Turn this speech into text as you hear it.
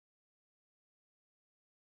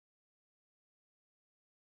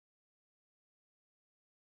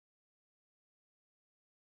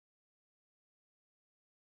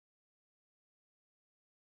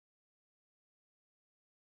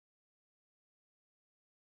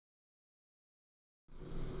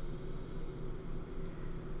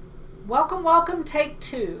Welcome, welcome, take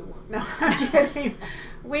two. No, I'm kidding.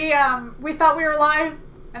 We thought we were live,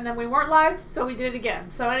 and then we weren't live, so we did it again.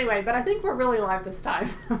 So anyway, but I think we're really live this time.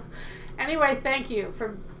 Anyway, thank you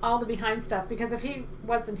for all the behind stuff, because if he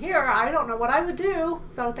wasn't here, I don't know what I would do.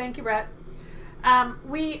 So thank you, Brett.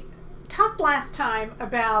 We talked last time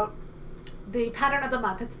about the pattern of the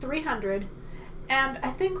month. It's 300, and I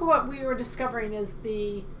think what we were discovering is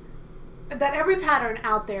that every pattern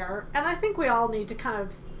out there, and I think we all need to kind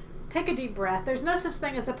of take a deep breath. There's no such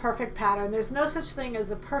thing as a perfect pattern. There's no such thing as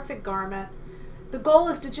a perfect garment. The goal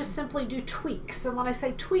is to just simply do tweaks. And when I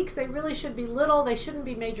say tweaks, they really should be little. They shouldn't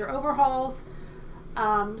be major overhauls,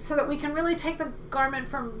 so that we can really take the garment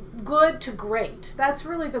from good to great. That's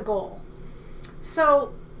really the goal.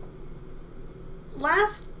 So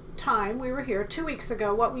last time we were here, 2 weeks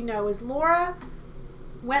ago, what we know is Laura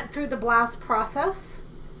went through the blouse process,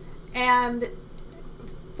 and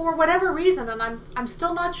for whatever reason, and I'm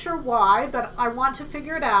still not sure why, but I want to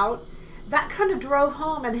figure it out, that kind of drove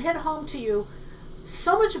home and hit home to you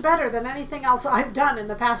so much better than anything else I've done in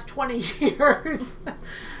the past 20 years.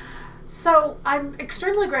 So I'm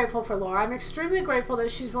extremely grateful for Laura. I'm extremely grateful that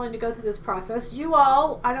she's willing to go through this process. You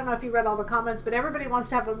all, I don't know if you read all the comments, but everybody wants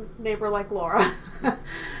to have a neighbor like Laura.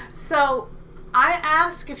 So I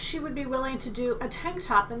asked if she would be willing to do a tank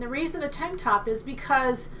top, and the reason a tank top is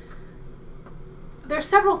because there's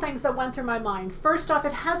several things that went through my mind. First off,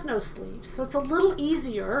 it has no sleeves, so it's a little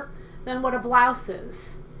easier than what a blouse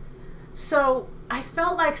is. So I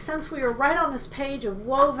felt like, since we were right on this page of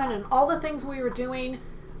woven and all the things we were doing,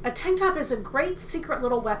 a tank top is a great secret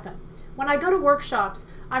little weapon. When I go to workshops,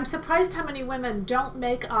 I'm surprised how many women don't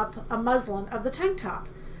make up a muslin of the tank top,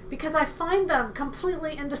 because I find them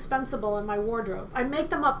completely indispensable in my wardrobe. I make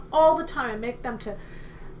them up all the time. I make them to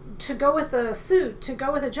go with a suit, to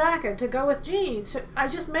go with a jacket, to go with jeans. I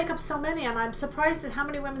just make up so many, and I'm surprised at how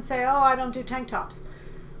many women say, oh, I don't do tank tops.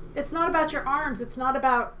 It's not about your arms. It's not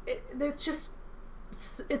about,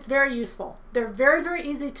 it's very useful. They're very, very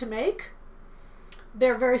easy to make.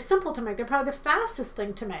 They're very simple to make. They're probably the fastest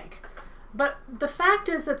thing to make. But the fact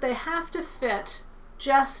is that they have to fit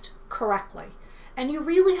just correctly. And you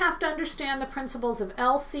really have to understand the principles of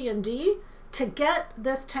L, C, and D to get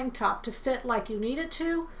this tank top to fit like you need it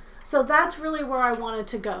to. So that's really where I wanted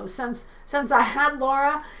to go. Since I had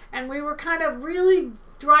Laura and we were kind of really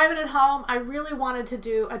driving it home, I really wanted to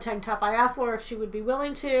do a tank top. I asked Laura if she would be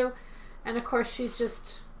willing to, and of course she's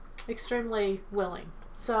just extremely willing.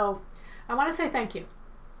 So I want to say thank you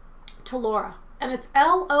to Laura. And it's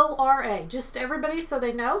L-O-R-A, just everybody so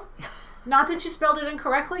they know. Not that you spelled it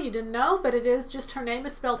incorrectly, you didn't know, but it is just, her name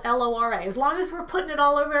is spelled L-O-R-A. As long as we're putting it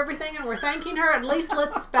all over everything and we're thanking her, at least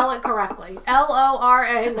let's spell it correctly.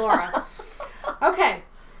 L-O-R-A, Laura. Okay.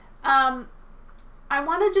 I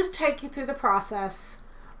want to just take you through the process,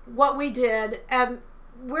 what we did, and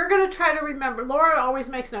we're going to try to remember. Laura always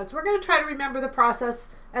makes notes. We're going to try to remember the process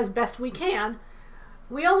as best we can.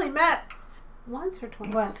 We only met once or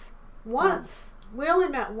twice? Once. We only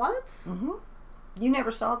met once? Mm-hmm. You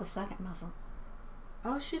never saw the second muslin.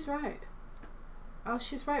 Oh, she's right. Oh,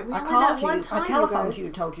 she's right. We I only called met you. one time, I telephoned you you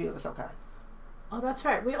and told you it was okay. Oh, that's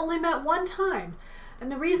right. We only met one time.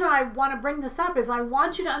 And the reason I want to bring this up is I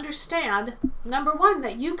want you to understand, number one,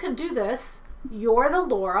 that you can do this. You're the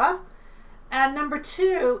Laura. And number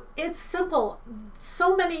two, it's simple.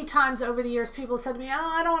 So many times over the years, people said to me,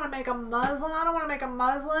 oh, I don't want to make a muslin. I don't want to make a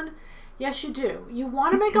muslin. Yes, you do. You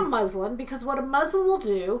want to make a muslin, because what a muslin will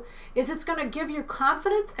do is it's going to give you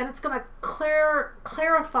confidence, and it's going to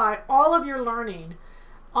clarify all of your learning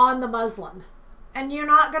on the muslin. And you're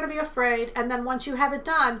not going to be afraid. And then once you have it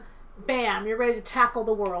done, bam, you're ready to tackle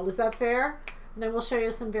the world. Is that fair? And then we'll show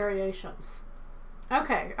you some variations.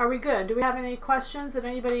 Okay, are we good? Do we have any questions? And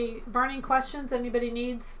anybody, burning questions anybody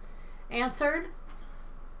needs answered?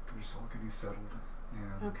 You're just all getting settled.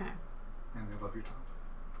 And, okay. And they love your top.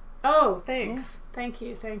 Oh, thanks. Yeah. Thank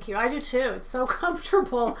you. Thank you. I do too. It's so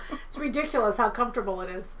comfortable. It's ridiculous how comfortable it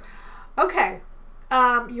is. Okay.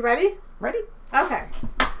 You ready? Ready. Okay.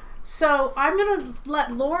 So I'm going to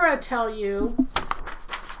let Laura tell you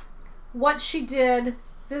what she did.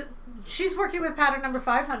 She's working with pattern number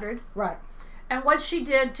 500. Right. And what she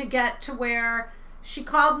did to get to where she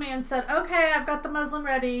called me and said, okay, I've got the muslin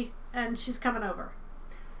ready, and she's coming over.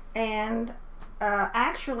 And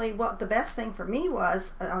actually, what the best thing for me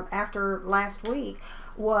was, after last week,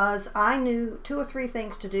 was I knew 2 or 3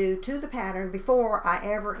 things to do to the pattern before I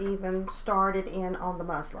ever even started in on the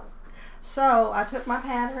muslin. So I took my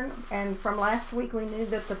pattern, and from last week we knew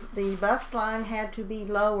that the bust line had to be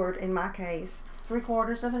lowered, in my case,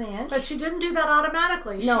 3/4 of an inch. But she didn't do that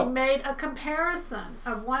automatically. No. She made a comparison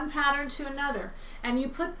of one pattern to another. And you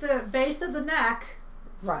put the base of the neck,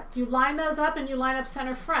 Right. you line those up and you line up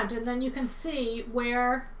center front, and then you can see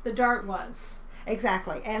where the dart was.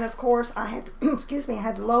 Exactly. And of course I had to, excuse me, I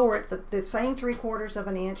had to lower it the same 3/4 of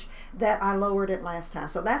an inch that I lowered it last time.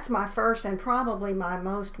 So that's my first and probably my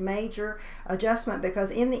most major adjustment, because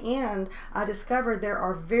in the end I discovered there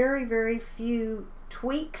are very, very few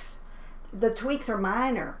tweaks. The tweaks are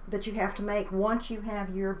minor that you have to make once you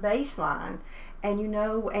have your baseline and you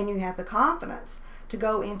know, and you have the confidence to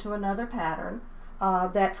go into another pattern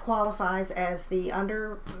that qualifies as the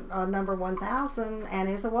under number 1000 and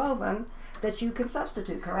is a woven that you can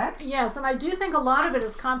substitute, correct? Yes, and I do think a lot of it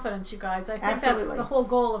is confidence, you guys. I think Absolutely. that's the whole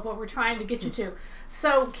goal of what we're trying to get you to.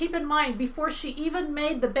 So keep in mind, before she even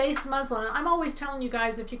made the base muslin, and I'm always telling you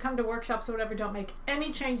guys, if you come to workshops or whatever, don't make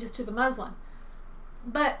any changes to the muslin.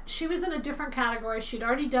 But she was in a different category. She'd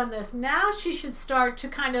already done this. Now she should start to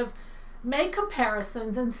kind of make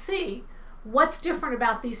comparisons and see what's different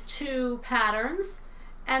about these two patterns,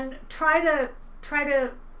 and try to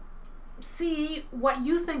see what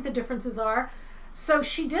you think the differences are. So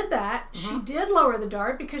she did that. She did lower the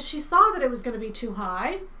dart because she saw that it was going to be too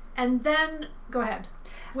high. And then, go ahead.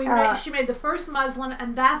 She made the first muslin,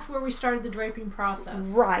 and that's where we started the draping process.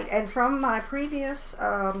 Right. And from my previous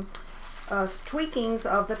tweakings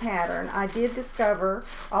of the pattern, I did discover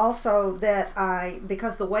also that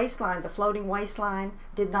because the waistline, the floating waistline,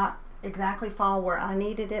 did not exactly fall where I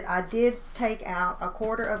needed it, I did take out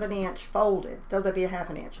 1/4 of an inch folded, though there'd be a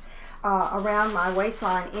 1/2 inch, around my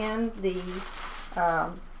waistline in the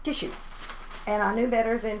tissue. And I knew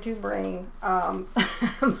better than to bring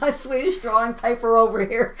my Swedish drawing paper over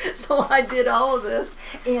here, so I did all of this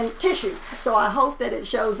in tissue. So I hope that it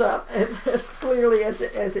shows up as clearly as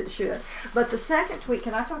it should. But the second tweak,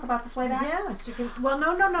 can I talk about this way back? Yes, you can. Well,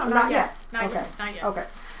 no, not yet. Not yet. Okay.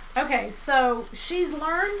 Okay, so she's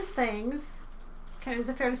learned things. Okay, is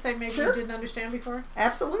it fair to say maybe Sure. you didn't understand before?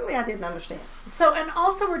 Absolutely, I didn't understand. So, and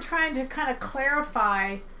also we're trying to kind of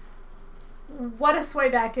clarify what a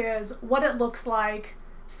swayback is, what it looks like.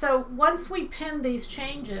 So once we pinned these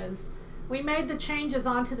changes, we made the changes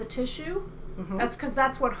onto the tissue. That's because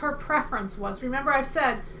that's what her preference was. Remember, I've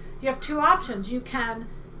said you have two options. You can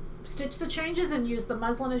stitch the changes and use the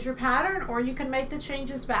muslin as your pattern, or you can make the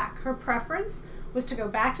changes back. Her preference was to go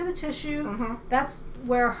back to the tissue. That's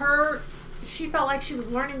where she felt like she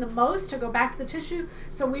was learning the most, to go back to the tissue.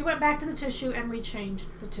 So we went back to the tissue and we changed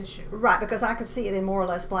the tissue. Right, because I could see it in more or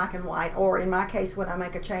less black and white, or in my case, when I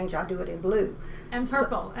make a change, I do it in blue. And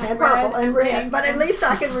purple. And purple and red. pink, But at least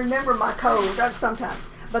I can remember my code sometimes.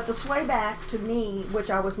 But the sway back, to me, which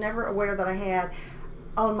I was never aware that I had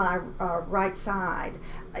on my right side,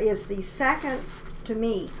 is the second, to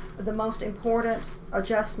me, the most important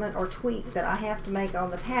adjustment or tweak that I have to make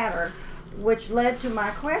on the pattern, which led to my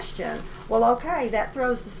question, well, okay, that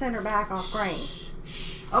throws the center back off grain.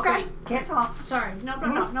 Okay, can't talk. Sorry,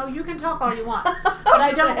 no, you can talk all you want. But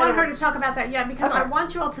I don't want her to talk about that yet, because I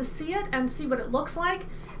want you all to see it and see what it looks like.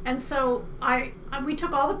 And so we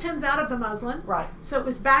took all the pins out of the muslin. Right. So it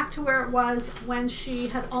was back to where it was when she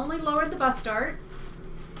had only lowered the bust dart.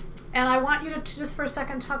 And I want you to just for a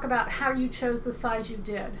second talk about how you chose the size you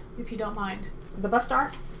did, if you don't mind. The bust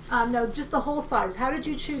dart? No, just the whole size. How did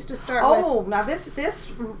you choose to start with? Oh, now this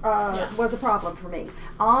was a problem for me.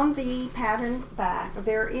 On the pattern back,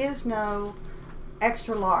 there is no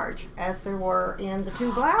extra large as there were in the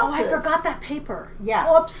two blouses. Oh, I forgot that paper. Yeah.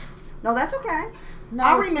 Whoops. No, that's okay. No,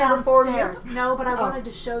 I it's remember for you. downstairs. No, but I wanted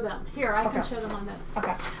to show them. Here, I can Okay. show them on this.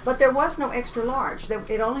 Okay, but there was no extra large.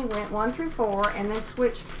 It only went 1 through 4 and then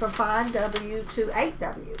switched from 5W to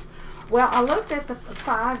 8W. Well, I looked at the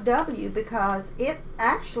 5W because it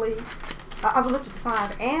actually, I looked at the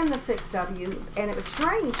 5 and the 6W, and it was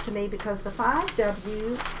strange to me because the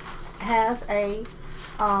 5W has a,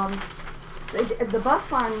 the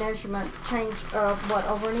bust line measurement changed,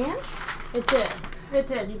 over an inch? It did. It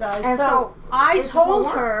did, you guys. And So I it told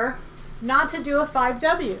won't her not to do a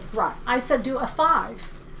 5W. Right. I said do a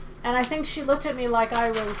 5. And I think she looked at me like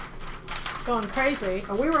I was going crazy.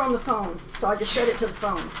 We were on the phone, so I just said it to the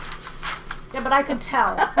phone. Yeah, but I could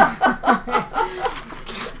tell.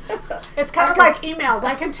 It's kind of like emails.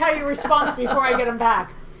 I can tell your response before I get them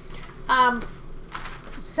back.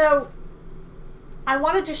 So I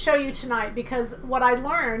wanted to show you tonight because what I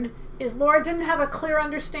learned is Laura didn't have a clear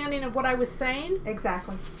understanding of what I was saying.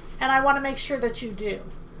 Exactly. And I want to make sure that you do.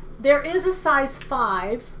 There is a size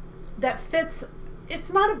 5 that fits.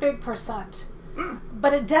 It's not a big percent,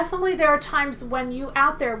 but it definitely, there are times when you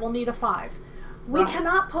out there will need a 5. We Right.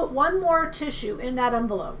 cannot put one more tissue in that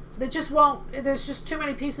envelope. That just won't, there's just too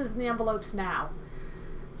many pieces in the envelopes now.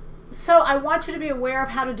 So I want you to be aware of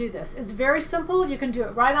how to do this. It's very simple. You can do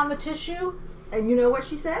it right on the tissue. And you know what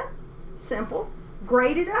she said? Simple.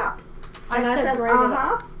 Grade it up. And I said grade it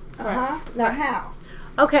up. Now how?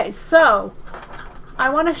 Okay, so I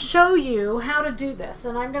want to show you how to do this,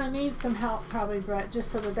 and I'm going to need some help probably, Brett, just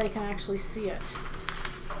so that they can actually see it.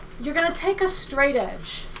 You're going to take a straight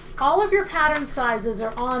edge. All of your pattern sizes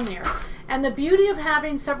are on there, and the beauty of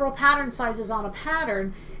having several pattern sizes on a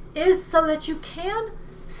pattern is so that you can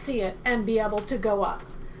see it and be able to go up.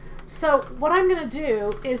 So what I'm going to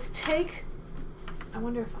do is take, I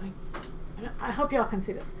wonder if I hope y'all can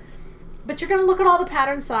see this, but you're going to look at all the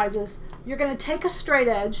pattern sizes. You're going to take a straight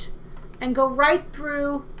edge and go right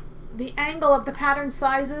through the angle of the pattern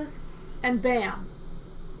sizes, and bam,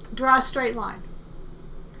 draw a straight line.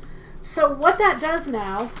 So what that does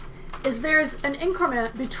now is there's an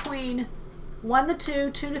increment between 1 to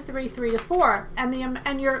 2, 2 to 3, 3 to 4,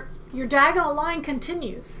 and your diagonal line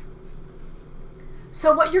continues.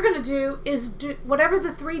 So what you're going to do is do whatever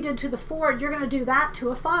the 3 did to the 4, you're going to do that to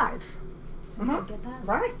a 5. Get that?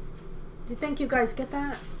 Right. Do you think you guys get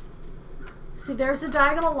that? See, there's a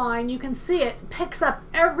diagonal line. You can see it picks up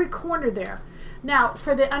every corner there. Now,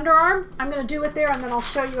 for the underarm, I'm going to do it there, and then I'll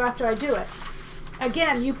show you after I do it.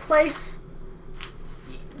 Again, you place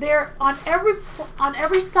there on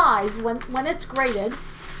every size when it's graded.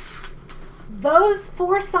 Those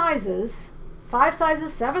 4 sizes, 5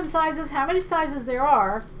 sizes, 7 sizes, how many sizes there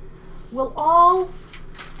are, will all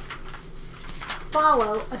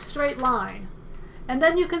follow a straight line. And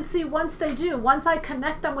then you can see once they do, once I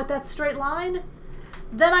connect them with that straight line,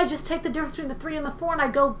 then I just take the difference between the 3 and the 4 and I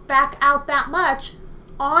go back out that much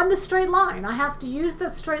on the straight line. I have to use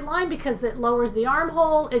that straight line because it lowers the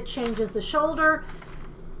armhole, it changes the shoulder,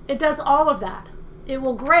 it does all of that. It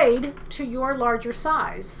will grade to your larger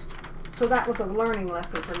size. So that was a learning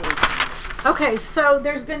lesson for me. Okay, so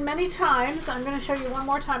there's been many times, I'm going to show you one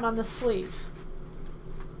more time on the sleeve.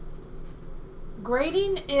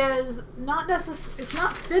 Grading is not it's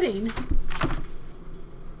not fitting.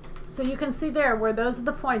 So you can see there where those are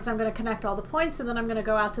the points. I'm going to connect all the points, and then I'm going to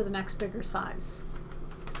go out to the next bigger size.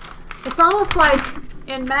 It's almost like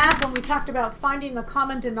in math when we talked about finding the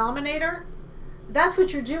common denominator. That's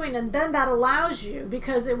what you're doing, and then that allows you,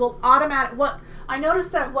 because it will automatic. What I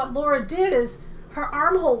noticed that what Laura did is her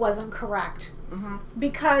armhole wasn't correct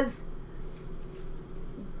because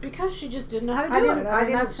she just didn't know how to do it. I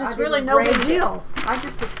mean, that's just really no big deal. I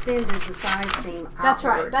just extended the side seam outward. That's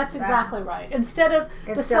right. That's exactly right. Instead of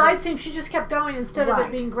the side seam, she just kept going instead of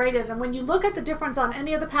it being graded. And when you look at the difference on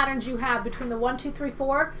any of the patterns you have between the 1, 2, 3,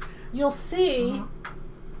 4, you'll see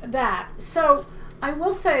that. So I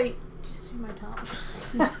will say, do you see my top?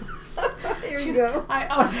 Here you go.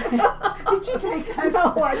 Did you take that?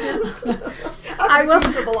 No, I didn't. I will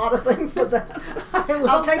accused of a lot of things with that.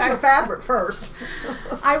 I'll take your fabric first.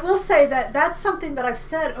 I will say that that's something that I've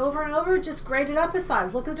said over and over. Just grade it up a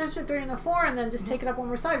size. Look at the difference between 3 and the 4, and then just take it up one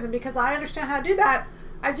more size. And because I understand how to do that,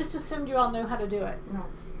 I just assumed you all knew how to do it. No.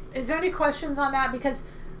 Is there any questions on that? Because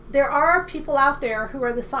there are people out there who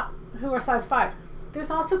are who are size 5.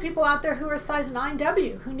 There's also people out there who are size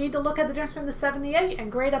 9W who need to look at the difference between the 7 and the 8 and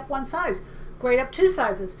grade up one size, grade up 2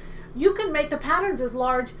 sizes. You can make the patterns as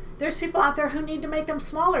large. There's people out there who need to make them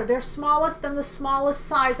smaller. They're smallest than the smallest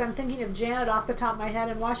size. I'm thinking of Janet off the top of my head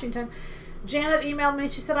in Washington. Janet emailed me.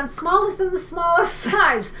 She said, I'm smallest than the smallest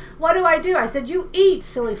size. What do? I said, you eat,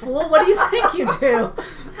 silly fool. What do you think you do?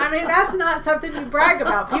 I mean, that's not something you brag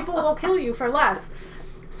about. People will kill you for less.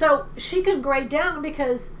 So she can grade down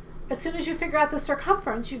because as soon as you figure out the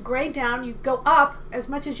circumference, you grade down, you go up as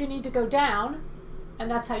much as you need to go down, and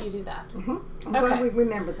that's how you do that. I'm glad we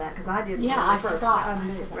remembered that because I didn't. Yeah, I forgot.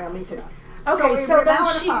 Well, me too. Okay, so then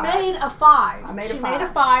she made a 5. I made she a 5. made a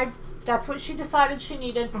 5. That's what she decided she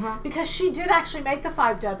needed because she did actually make the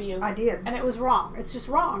 5W. I did. And it was wrong. It's just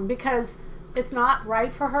wrong because it's not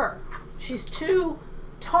right for her. She's too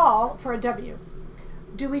tall for a W.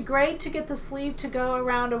 Do we grade to get the sleeve to go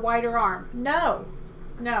around a wider arm? No.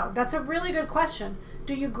 No, that's a really good question.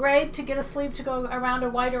 Do you grade to get a sleeve to go around a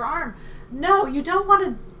wider arm? No, you don't want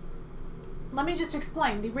to. Let me just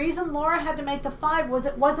explain. The reason Laura had to make the 5 was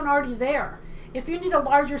it wasn't already there. If you need a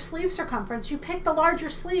larger sleeve circumference, you pick the larger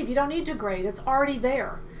sleeve. You don't need to grade. It's already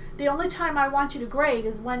there. The only time I want you to grade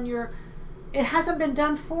is when it hasn't been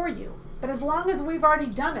done for you. But as long as we've already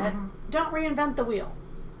done it, don't reinvent the wheel.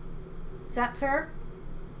 Is that fair?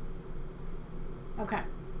 Okay.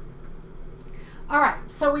 All right,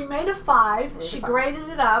 so we made a 5. She graded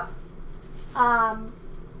it up.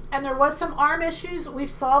 And there was some arm issues. We've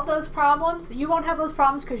solved those problems. You won't have those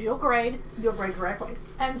problems because you'll grade. You'll braid correctly.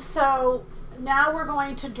 And so now we're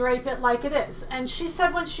going to drape it like it is. And she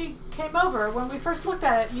said when she came over, when we first looked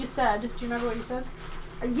at it, you said, do you remember what you said?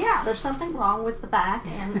 Yeah, there's something wrong with the back,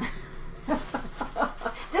 and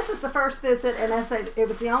this is the first visit, and I said it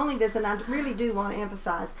was the only visit. And I really do want to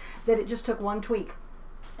emphasize that it just took one tweak,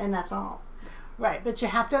 and that's all. Right, but you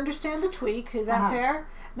have to understand the tweak. Is that fair?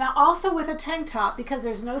 Now, also with a tank top, because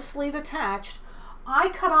there's no sleeve attached, I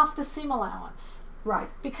cut off the seam allowance. Right.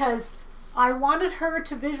 Because I wanted her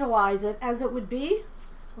to visualize it as it would be,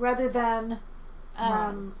 rather than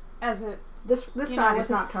as it. This side is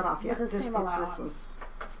not cut off yet. With a seam allowance. This one.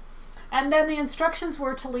 And then the instructions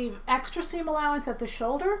were to leave extra seam allowance at the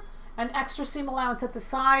shoulder and extra seam allowance at the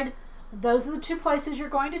side. Those are the two places you're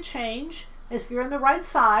going to change if you're in the right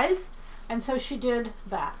size. And so she did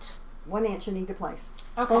that. 1 inch in either place.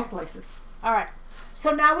 Okay. Both places. All right.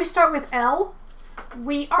 So now we start with L.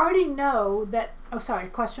 We already know that, oh, sorry,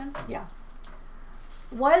 question? Yeah.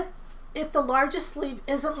 What if the largest sleeve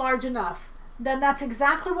isn't large enough? Then that's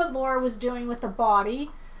exactly what Laura was doing with the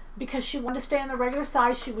body. Because she wanted to stay in the regular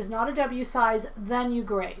size, she was not a W size, then you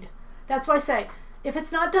grade. That's why I say, if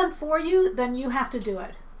it's not done for you, then you have to do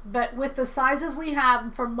it. But with the sizes we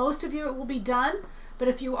have, for most of you it will be done, but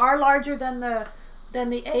if you are larger than the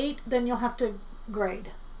 8, then you'll have to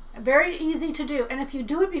grade. Very easy to do, and if you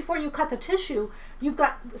do it before you cut the tissue, you've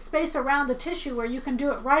got space around the tissue where you can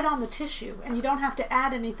do it right on the tissue, and you don't have to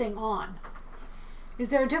add anything on. Is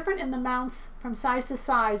there a difference in the mounts from size to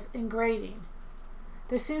size in grading?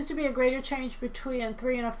 There seems to be a greater change between a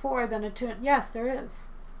 3 and a 4 than a 2. Yes, there is.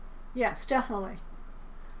 Yes, definitely.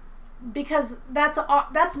 Because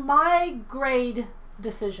that's my grade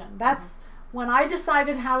decision. That's when I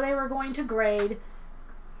decided how they were going to grade.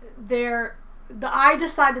 I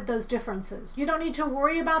decided those differences. You don't need to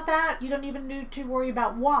worry about that. You don't even need to worry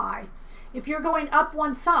about why. If you're going up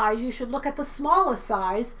one size, you should look at the smallest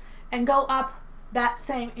size and go up that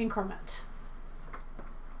same increment.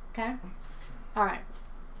 Okay? All right.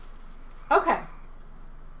 Okay.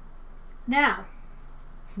 Now,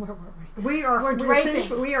 where were we? We're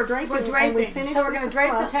draping. We are draping. We're draping. And we finished so we're going to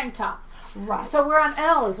drape front. the tank top. Right. So we're on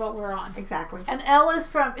L is what we're on. Exactly. And L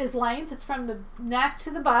is length. It's from the neck to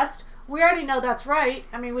the bust. We already know that's right.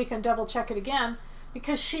 I mean, we can double check it again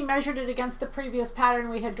because she measured it against the previous pattern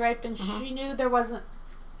we had draped, and she knew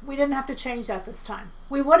we didn't have to change that this time.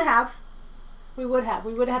 We would have. We would have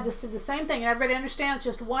to do the same thing. And everybody understands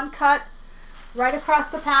just one cut right across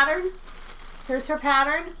the pattern. Here's her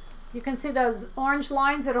pattern. You can see those orange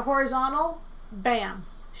lines that are horizontal. Bam.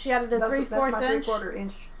 She added a 3/4 inch. That's my 3/4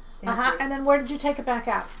 inch. And then where did you take it back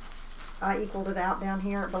out? I equaled it out down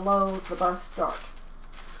here below the bust start.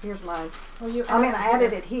 Here's mine. Well, I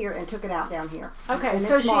added it here and took it out down here. Okay, and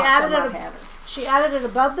so it's she marked added on my it. pattern. She added it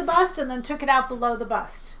above the bust and then took it out below the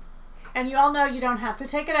bust. And you all know you don't have to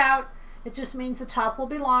take it out. It just means the top will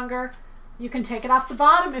be longer. You can take it off the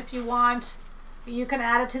bottom if you want. You can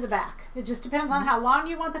add it to the back. It just depends on how long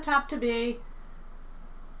you want the top to be.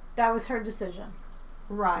 That was her decision.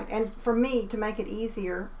 Right. And for me, to make it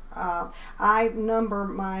easier, I number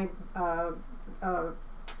my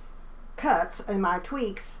cuts and my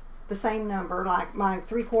tweaks the same number. Like my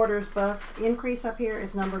 3/4 bust increase up here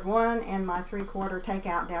is numbered 1, and my 3/4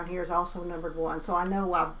 takeout down here is also numbered 1. So I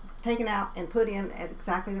know I've taken out and put in at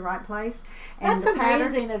exactly the right place. And That's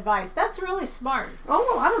amazing advice. That's really smart. Oh,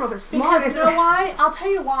 well, I don't know if it's smart. Because you know why? I'll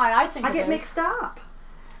tell you why I think I get mixed up.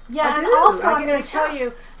 Yeah, and also I'm going to tell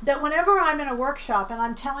you that whenever I'm in a workshop and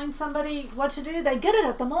I'm telling somebody what to do, they get it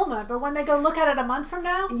at the moment, but when they go look at it a month from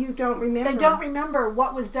now, you don't remember. They don't remember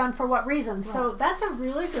what was done for what reason. Right. So that's a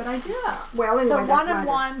really good idea. Well, anyway, so 1 and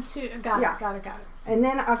 1, 2, got it. And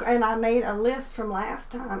then I made a list from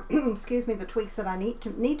last time. Excuse me, the tweaks that I need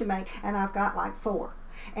to make, and I've got like 4.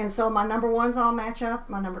 And so my number 1s all match up,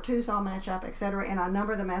 my number 2s all match up, etc. And I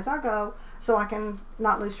number them as I go, so I can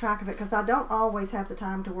not lose track of it, because I don't always have the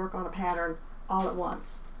time to work on a pattern all at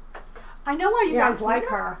once. I know why you guys like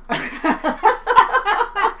her.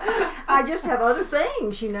 I just have other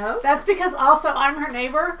things, you know. That's because also I'm her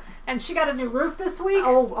neighbor, and she got a new roof this week.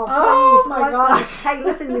 Oh, please. Oh my gosh. Hey,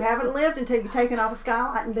 listen, you haven't lived until you've taken off a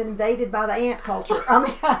skylight and been invaded by the ant culture. I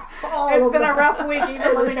mean, it's been a rough week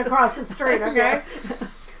even living across the street, okay?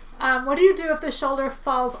 Yeah. What do you do if the shoulder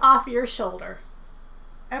falls off your shoulder?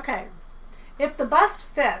 Okay. If the bust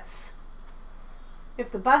fits,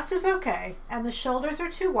 if the bust is okay and the shoulders are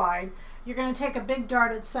too wide, you're going to take a big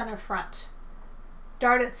dart at center front.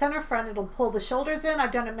 Dart at center front, it'll pull the shoulders in.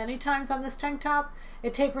 I've done it many times on this tank top.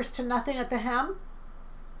 It tapers to nothing at the hem.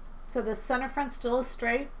 So the center front still is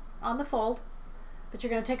straight on the fold. but you're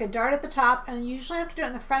going to take a dart at the top, and you usually have to do it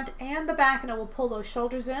in the front and the back, and it will pull those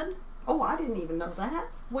shoulders in. Oh, I didn't even know that.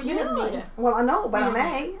 Well, you didn't need it. Well, I know, but You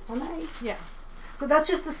I didn't may. Yeah. So that's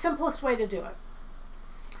just the simplest way to do it.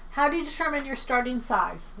 How do you determine your starting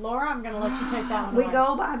size? Laura, I'm going to let you take that one We away.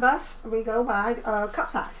 go by bust. We go by cup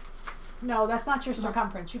size. No, that's not your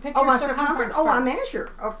circumference. You pick Oh, your my circumference Oh, I first.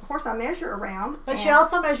 measure. Of course, I measure around. But she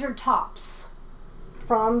also measured tops.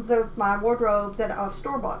 From my wardrobe that of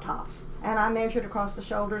store-bought tops, and I measured across the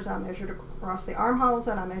shoulders. I measured across the armholes,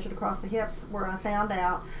 and I measured across the hips, where I found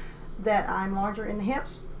out that I'm larger in the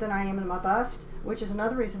hips than I am in my bust, which is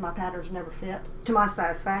another reason my patterns never fit to my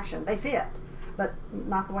satisfaction. They fit, but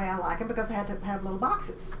not the way I like them, because I had to have little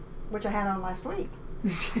boxes, which I had on last week.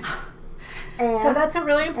 And So that's a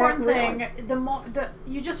really important really. thing.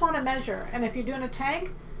 You just want to measure, and if you're doing a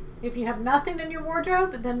tank, if you have nothing in your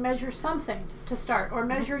wardrobe, then measure something to start, or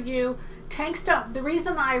measure you. Tanks don't. The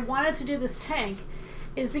reason I wanted to do this tank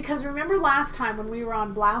is because remember last time when we were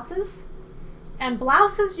on blouses, and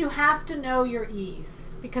blouses you have to know your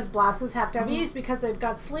ease, because blouses have to have ease because they've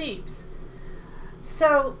got sleeves.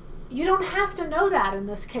 So you don't have to know that in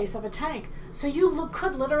this case of a tank. So you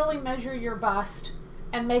could literally measure your bust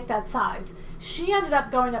and make that size. She ended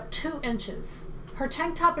up going up 2 inches. Her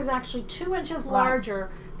tank top is actually 2 inches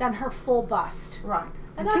larger than her full bust. Right.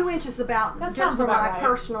 And And 2 that's- inches about that just sounds for about my right.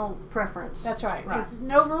 personal preference. That's right. Right. There's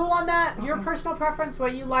no rule on that. Your personal preference,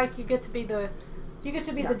 what you like, you get to be the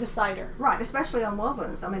the decider. Right, especially on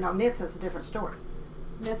wovens. I mean, on knits, it's a different story.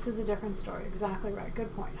 Knits is a different story. Exactly right.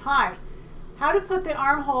 Good point. Hi. How to put the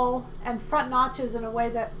armhole and front notches in a way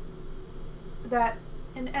that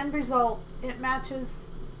in end result it matches.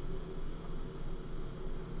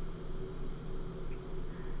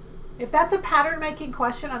 If that's a pattern making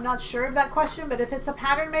question, I'm not sure of that question, but if it's a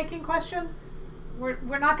pattern making question, we're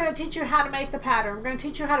not going to teach you how to make the pattern. We're going to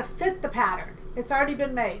teach you how to fit the pattern. It's already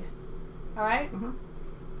been made. All right? Mhm.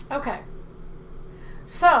 Okay.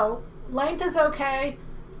 So, length is okay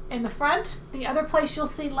in the front. The other place you'll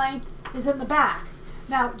see length is in the back.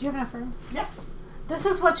 Now, do you have enough room? Yep. This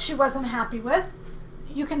is what she wasn't happy with.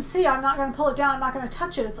 You can see I'm not going to pull it down. I'm not going to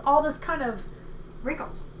touch it. It's all this kind of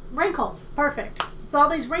Wrinkles. wrinkles. Perfect. It's all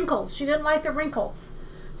these wrinkles. She didn't like the wrinkles.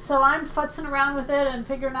 So I'm futzing around with it and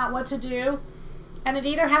figuring out what to do. And it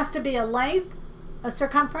either has to be a length, a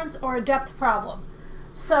circumference, or a depth problem.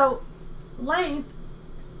 So length,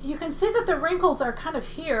 you can see that the wrinkles are kind of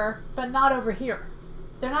here, but not over here.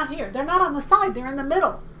 They're not here. They're not on the side. They're in the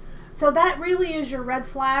middle. So that really is your red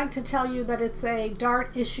flag to tell you that it's a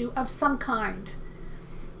dart issue of some kind.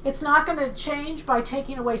 It's not going to change by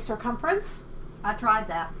taking away circumference. I tried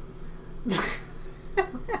that.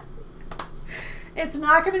 It's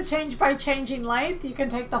not going to change by changing length. You can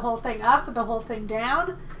take the whole thing up or the whole thing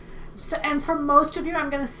down. So, and for most of you, I'm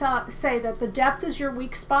going to say that the depth is your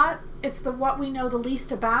weak spot. It's what we know the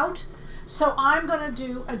least about. So I'm going to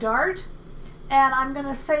do a dart, and I'm going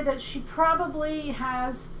to say that she probably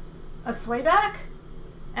has a sway back.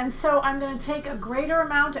 And so I'm going to take a greater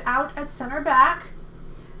amount out at center back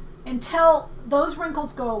until those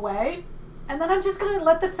wrinkles go away. And then I'm just going to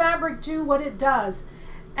let the fabric do what it does.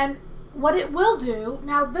 And what it will do,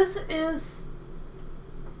 now this is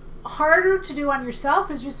harder to do on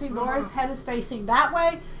yourself. As you see, Laura's head is facing that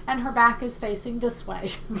way and her back is facing this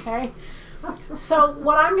way, okay? So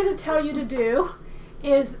what I'm going to tell you to do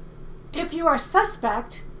is, if you are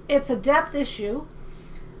suspect it's a depth issue,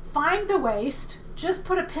 find the waist, just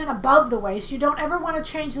put a pin above the waist. You don't ever want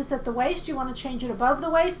to change this at the waist. You want to change it above the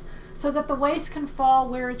waist so that the waist can fall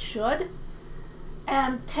where it should.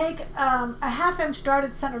 And take a 1/2 inch dart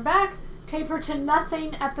at center back, taper to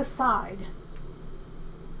nothing at the side.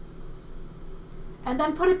 And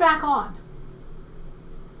then put it back on.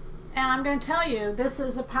 And I'm going to tell you, this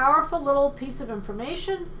is a powerful little piece of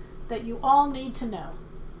information that you all need to know.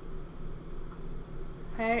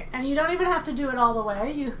 Okay, and you don't even have to do it all the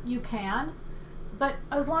way. You can. But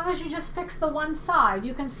as long as you just fix the one side,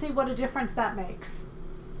 you can see what a difference that makes.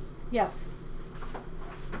 Yes?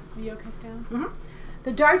 Are you okay, Stan? Mm-hmm.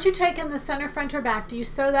 The dart you take in the center, front, or back, do you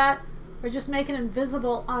sew that or just make it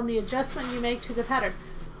invisible on the adjustment you make to the pattern?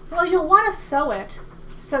 Well, you'll want to sew it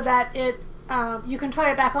so that it you can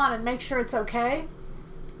try it back on and make sure it's okay,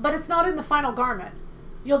 but it's not in the final garment.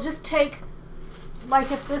 You'll just take,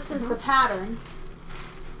 like if this is the pattern,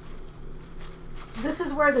 this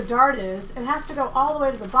is where the dart is. It has to go all the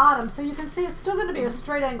way to the bottom, so you can see it's still going to be a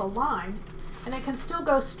straight angle line, and it can still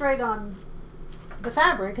go straight on the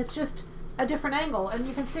fabric. It's just a different angle, and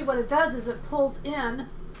you can see what it does is it pulls in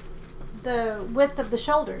the width of the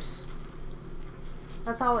shoulders.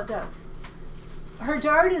 That's all it does. Her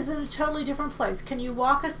dart is in a totally different place. Can you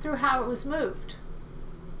walk us through how it was moved?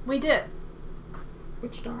 We did.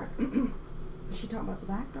 Which dart? Is she talking about the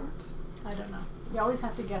back darts? I don't know. You always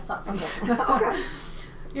have to guess up. Okay. Okay.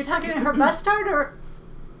 You're talking in her bust dart or?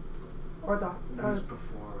 Or the It was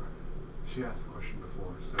before. She asked the question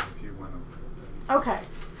before, so if you went over it, then Okay.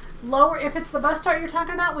 Lower. If it's the bust dart you're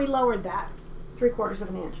talking about, we lowered that. 3/4 of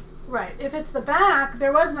an inch. Right. If it's the back,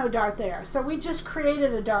 there was no dart there. So we just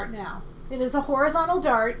created a dart now. It is a horizontal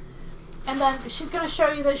dart. And then she's going to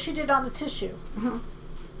show you that she did on the tissue. Mm-hmm.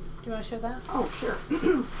 Do you want to show that? Oh, sure.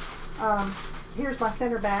 Here's my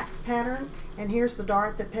center back pattern, and here's the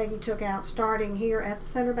dart that Peggy took out, starting here at the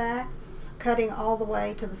center back, cutting all the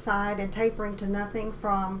way to the side and tapering to nothing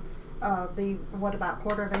from about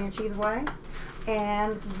 1/4 of an inch either way.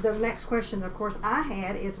 And the next question, of course, I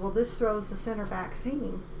had is, well, this throws the center back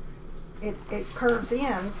seam. It curves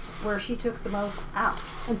in where she took the most out.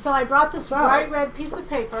 And so I brought this So- bright red piece of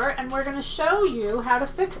paper, and we're going to show you how to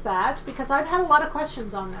fix that, because I've had a lot of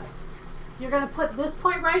questions on this. You're going to put this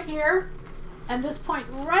point right here and this point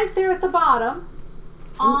right there at the bottom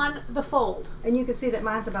on the fold. And you can see that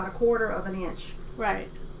mine's about 1/4 of an inch Right.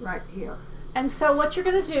 right here. And so what you're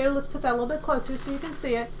going to do, let's put that a little bit closer so you can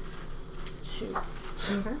see it. Shoot.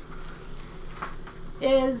 Okay.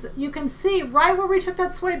 Is you can see right where we took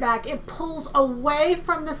that sway back, it pulls away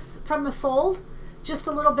from the fold just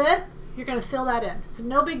a little bit. You're going to fill that in. It's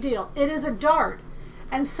no big deal. It is a dart.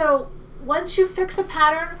 And so once you fix a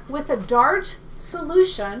pattern with a dart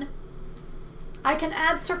solution, I can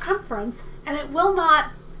add circumference and it will not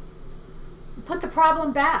put the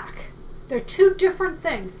problem back. They're two different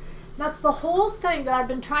things. That's the whole thing that I've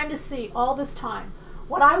been trying to see all this time.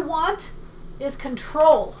 What I want is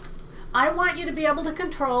control. I want you to be able to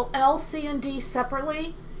control L, C, and D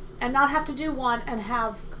separately and not have to do one and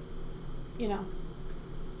have, you know.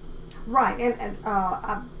 Right, and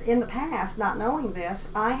in the past, not knowing this,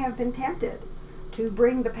 I have been tempted to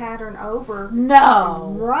bring the pattern over.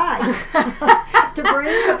 No. Right. To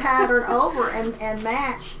bring the pattern over and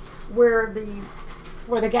match where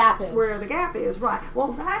the gap is. Where the gap is, right.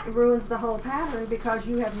 Well, that ruins the whole pattern because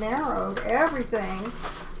you have narrowed everything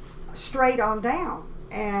straight on down.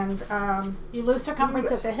 And you lose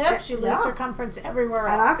circumference at the hips, you lose yeah. circumference everywhere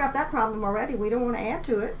else. And I've got that problem already. We don't want to add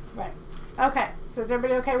to it. Right. Okay, so is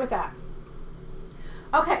everybody okay with that?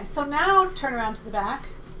 Okay, so now turn around to the back.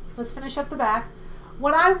 Let's finish up the back.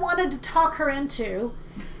 What I wanted to talk her into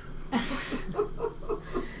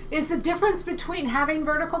is the difference between having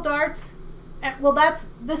vertical darts and, well,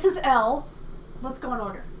 this is L. Let's go in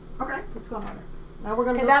order. Okay. Let's go in order. Now we're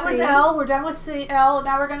going to Okay, go that was C. L. We're done with C. L.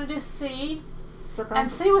 Now we're going to do C. And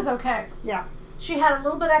Circumference. C was okay. Yeah. She had a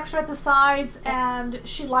little bit extra at the sides, and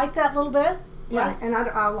she liked that little bit. Yes. Right. And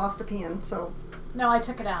I lost a pin, so. No, I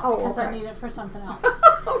took it out Oh, because I okay. need it for something else.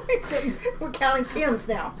 We're counting pins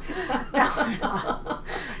now. No, we're not.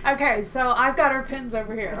 Okay, so I've got her pins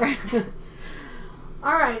over here.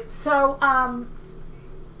 All right, so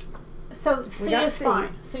C got is C.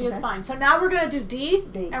 fine. C is Okay. fine. So now we're going to do D,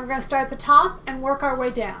 D. and we're going to start at the top and work our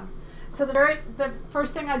way down. So the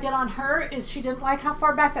first thing I did on her is she didn't like how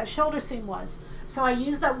far back that shoulder seam was. So I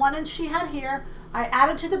used that 1 inch she had here. I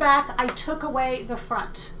added to the back. I took away the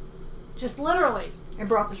front. Just literally. And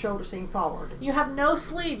brought the shoulder seam forward. You have no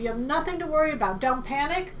sleeve. You have nothing to worry about. Don't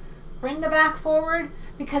panic. Bring the back forward,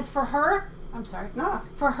 because for her, I'm sorry. No.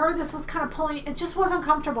 For her, this was kind of pulling. It just wasn't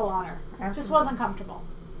comfortable on her. Absolutely. Just wasn't comfortable.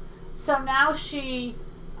 So now she,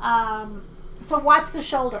 so watch the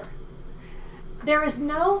shoulder. There is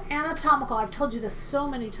no anatomical, I've told you this so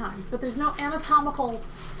many times, but there's no anatomical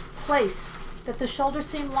place that the shoulder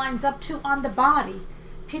seam lines up to on the body.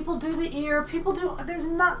 People do the ear, there's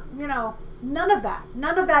not, none of that.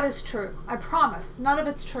 None of that is true. I promise. None of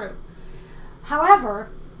it's true. However,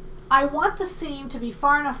 I want the seam to be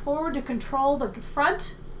far enough forward to control the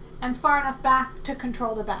front and far enough back to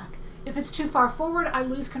control the back. If it's too far forward, I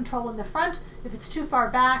lose control in the front. If it's too far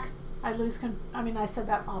back, I lose I said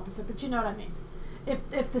that opposite, but you know what I mean.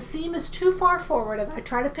 If the seam is too far forward and I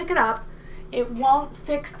try to pick it up, it won't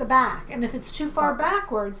fix the back. And if it's too far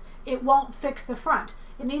backwards, it won't fix the front.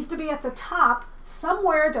 It needs to be at the top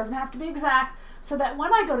somewhere, it doesn't have to be exact, so that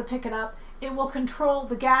when I go to pick it up, it will control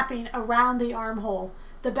the gapping around the armhole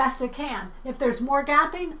the best it can. If there's more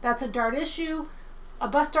gapping, that's a dart issue. A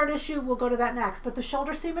bust dart issue, we'll go to that next. But the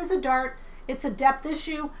shoulder seam is a dart, it's a depth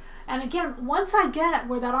issue. And again, once I get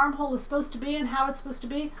where that armhole is supposed to be and how it's supposed to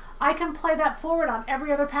be, I can play that forward on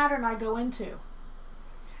every other pattern I go into.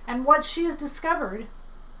 And what she has discovered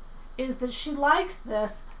is that she likes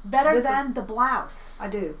this better than the blouse. I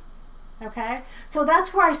do. Okay? So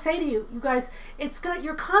that's where I say to you, you guys,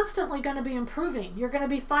 you're constantly going to be improving. You're going to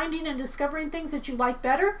be finding and discovering things that you like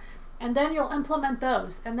better, and then you'll implement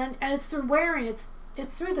those, and it's through wearing.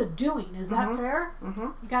 It's through the doing. Is that fair? Mm-hmm.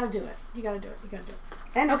 You got to do it. You got to do it. You got to do it.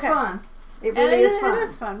 And it's Okay. fun. It really is fun. It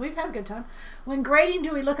is fun. We've had a good time. When grading,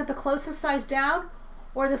 do we look at the closest size down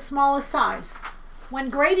or the smallest size? When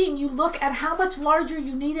grading, you look at how much larger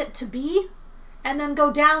you need it to be and then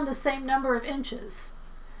go down the same number of inches.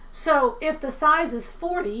 So if the size is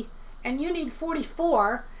 40 and you need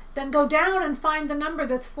 44, then go down and find the number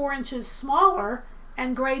that's 4 inches smaller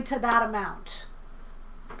and grade to that amount.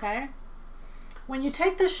 Okay? When you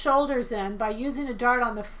take the shoulders in by using a dart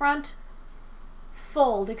on the front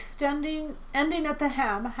fold, ending at the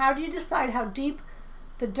hem, how do you decide how deep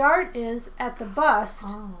the dart is at the bust?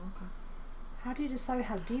 Oh, okay. How do you decide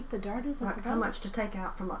how deep the dart is at the Like bust? how much to take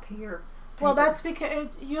out from up here? Well, Take it. that's because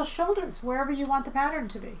your shoulders, wherever you want the pattern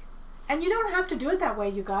to be. And you don't have to do it that way,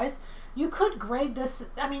 you guys. You could grade this.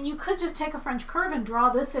 I mean, you could just take a French curve and draw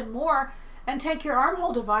this in more and take your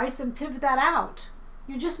armhole device and pivot that out.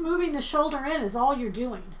 You're just moving the shoulder in is all you're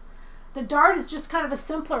doing. The dart is just kind of a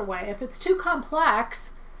simpler way. If it's too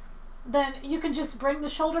complex, then you can just bring the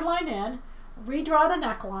shoulder line in, redraw the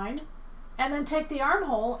neckline, and then take the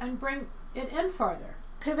armhole and bring it in farther.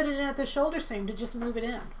 Pivot it in at the shoulder seam to just move it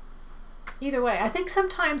in. Either way, I think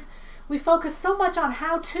sometimes we focus so much on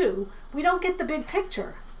how-to, we don't get the big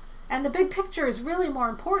picture. And the big picture is really more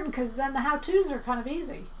important because then the how-tos are kind of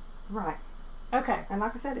easy. Right. Okay, And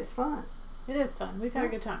like I said, it's fun. it is fun. We've had a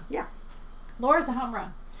good time. Yeah. Laura's a home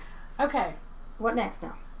run. Okay, What next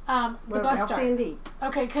now? the Well, bust LC dart. and D.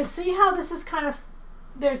 Okay, because see how this is kind of,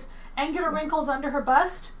 there's angular wrinkles under her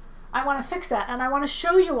bust? I want to fix that, and I want to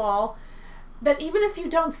show you all that even if you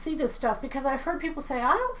don't see this stuff, because I've heard people say,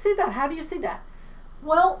 I don't see that, how do you see that?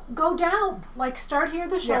 Well, go down, like start here,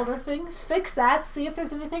 the shoulder thing, fix that, see if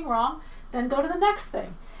there's anything wrong, then go to the next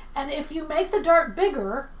thing. And if you make the dart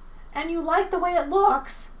bigger, and you like the way it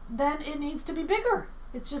looks, then it needs to be bigger.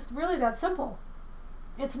 It's just really that simple.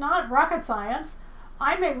 It's not rocket science.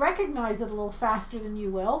 I may recognize it a little faster than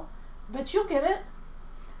you will, but you'll get it.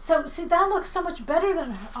 So see, that looks so much better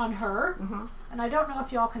than on her, and I don't know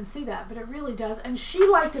if y'all can see that, but it really does. And she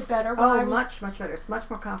liked it better when I was much, much better. It's much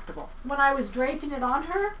more comfortable. when I was draping it on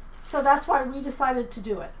her. So that's why we decided to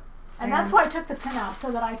do it, and that's why I took the pin out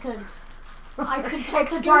so that I could take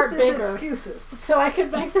the dart bigger, Excuses. so I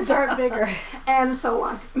could make the dart bigger. And so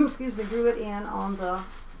I, drew it in on the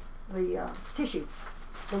tissue,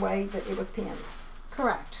 the way that it was pinned.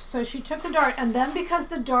 Correct. So she took the dart, and then because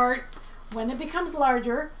the dart, when it becomes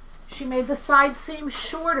larger, she made the side seam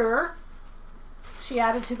shorter. She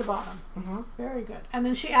added to the bottom. Very good. And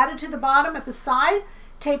then she added to the bottom at the side,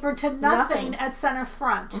 tapered to nothing at center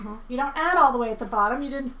front. You don't add all the way at the bottom. You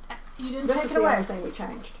didn't This take is it the away. only thing we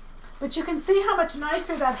changed. But you can see how much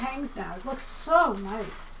nicer that hangs now. It looks so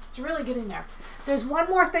nice. It's really getting there. There's one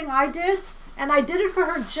more thing I did, and I did it for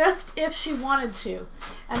her just if she wanted to.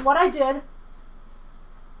 And what I did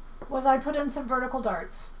was I put in some vertical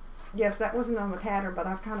darts. Yes, that wasn't on the pattern, but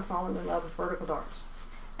I've kind of fallen in love with vertical darts.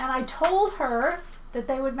 And I told her that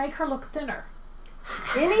they would make her look thinner.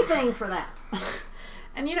 Anything for that.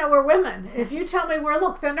 And you know, we're women. If you tell me we'll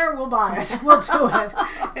look thinner, we'll buy it. We'll do it.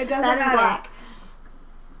 It doesn't That in matter. black.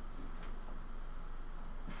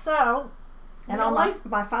 So, And the on only,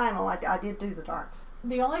 my final, I did do the darts.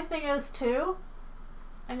 the only thing is too,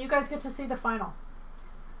 and you guys get to see the final.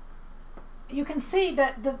 You can see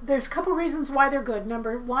that there's a couple reasons why they're good.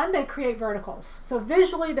 Number one, they create verticals. So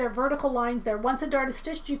visually, they're vertical lines there. Once a dart is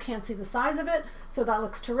stitched, you can't see the size of it. So that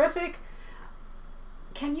looks terrific.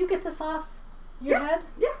 Can you get this off your head?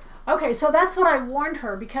 Yes. Okay, so that's what I warned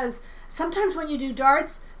her, because sometimes when you do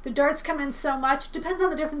darts, the darts come in so much, depends on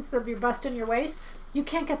the difference of your bust and your waist, you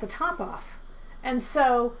can't get the top off. And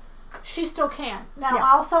so she still can. Now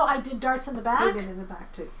also I did darts in the back. We did in the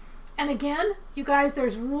back too. And again, you guys,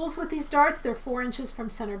 there's rules with these darts. They're 4 inches from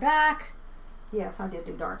center back. Yes, I did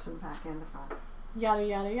do darts in the back and the front. Yada,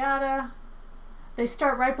 yada, yada. They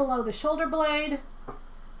start right below the shoulder blade,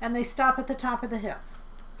 and they stop at the top of the hip.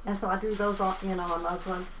 And so I drew those off in on a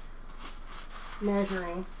muslin,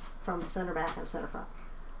 measuring from the center back and center front.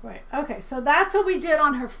 Right. Okay, so that's what we did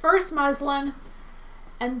on her first muslin.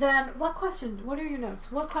 And then, what are your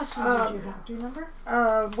notes? What questions did you have? Do you remember?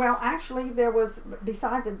 Well, actually, there was,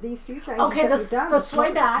 beside these few changes Okay, that we've done, the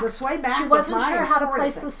sway back. The sway back. She was wasn't my sure how to important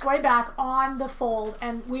place thing. the sway back on the fold,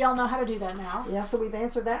 and we all know how to do that now. Yeah, so we've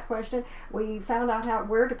answered that question. We found out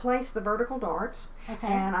where to place the vertical darts, Okay.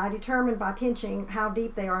 and I determined by pinching how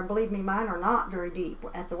deep they are. And believe me, mine are not very deep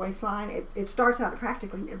at the waistline. It starts out at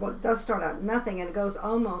practically, well, it does start out at nothing, and it goes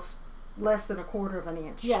almost less than 1/4 of an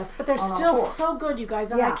inch. Yes, but they're on all still four. so good, you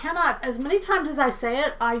guys. And I Yeah. cannot, as many times as I say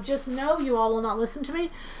it, I just know you all will not listen to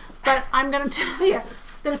me. But I'm going to tell you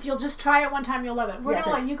that if you'll just try it one time, you'll love it. We're Yeah,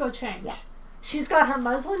 going to let you go change. Yeah. She's got her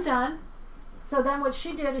muslin done. So then what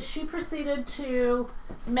she did is she proceeded to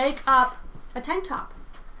make up a tank top.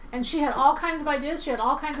 And she had all kinds of ideas. She had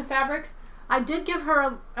all kinds of fabrics. I did give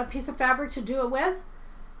her a piece of fabric to do it with.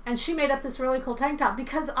 And she made up this really cool tank top.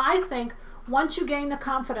 Because I think once you gain the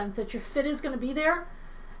confidence that your fit is going to be there,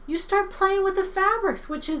 you start playing with the fabrics,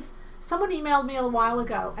 which is, someone emailed me a while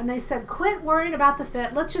ago and they said, quit worrying about the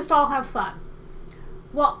fit. Let's just all have fun.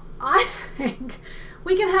 Well, I think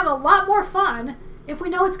we can have a lot more fun if we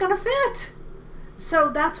know it's going to fit. So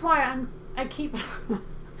that's why I keep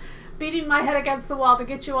beating my head against the wall to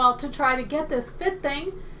get you all to try to get this fit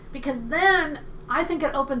thing, because then I think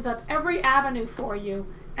it opens up every avenue for you,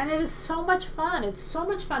 and it is so much fun. It's so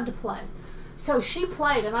much fun to play. So she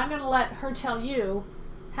played, and I'm going to let her tell you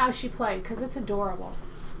how she played, because it's adorable.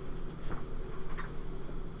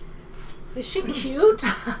 Is she cute?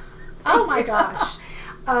 Oh my gosh.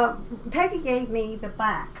 Peggy gave me the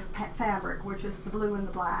black fabric, which is the blue and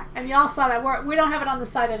the black. And y'all saw that. We don't have it on the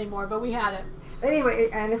site anymore, but we had it. Anyway,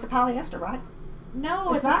 and it's a polyester, right?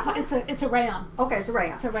 No, it's a rayon. Okay, it's a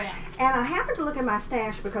rayon. It's a rayon. And I happened to look at my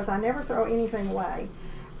stash because I never throw anything away.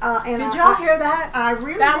 Did y'all hear that? I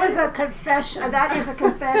really That did. was a confession. That is a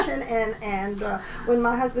confession, and when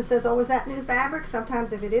my husband says, "Oh, is that new fabric?"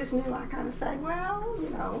 Sometimes if it is new, I kind of say, "Well, you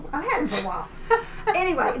know, I've had it for a while."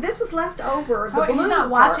 Anyway, this was left over. The blue he's not part-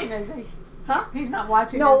 watching, is he? Huh? He's not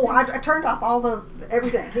watching. No, is he? I turned off all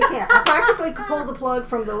everything. He can't. I practically could pull the plug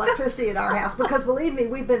from the electricity at our house because, believe me,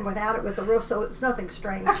 we've been without it with the roof, so it's nothing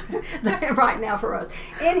strange right now for us.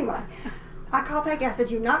 Anyway, I called Peggy. I said,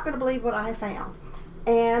 "You're not going to believe what I have found."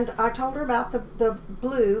 And I told her about the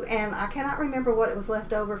blue, and I cannot remember what it was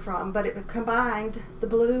left over from, but it combined the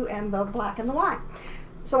blue and the black and the white.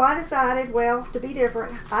 So I decided, well, to be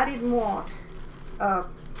different, I didn't want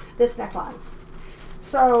this neckline.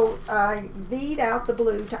 So I V'd out the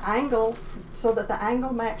blue to angle so that the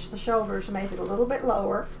angle matched the shoulders, made it a little bit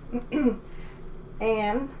lower,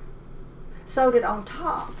 and sewed it on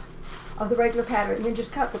top of the regular pattern, and then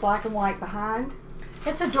just cut the black and white behind.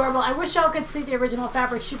 It's adorable. I wish y'all could see the original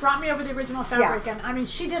fabric. She brought me over the original fabric, and I mean,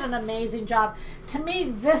 she did an amazing job. To me,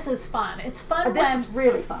 this is fun. It's fun This is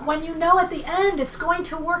really fun. when you know at the end it's going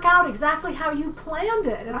to work out exactly how you planned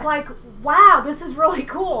it. It's like, wow, this is really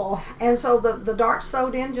cool. And so the darts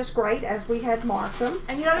sewed in just great as we had marked them.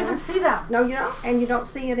 And you don't even see them. No, you don't. And you don't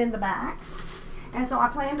see it in the back. And so I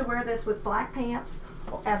plan to wear this with black pants,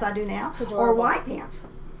 as I do now, or adorable. white pants.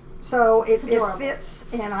 So it adorable. fits,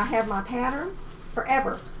 and I have my pattern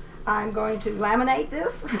forever. I'm going to laminate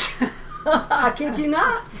this. I kid you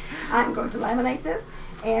not. I'm going to laminate this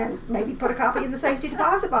and maybe put a copy in the safety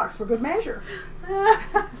deposit box for good measure.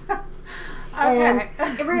 Okay.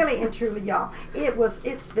 And really and truly, y'all,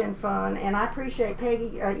 it's been fun, and I appreciate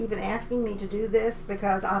Peggy even asking me to do this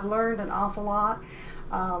because I've learned an awful lot.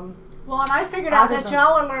 Well, and I figured out that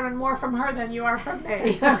y'all are learning more from her than you are from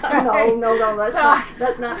me. No,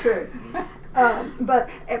 that's not true. But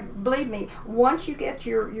believe me, once you get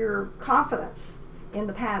your confidence in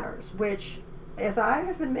the patterns, which, as I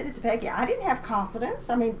have admitted to Peggy, I didn't have confidence.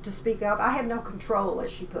 I mean, to speak of, I had no control,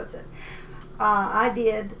 as she puts it. I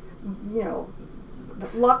did, you know,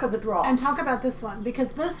 the luck of the draw. And talk about this one,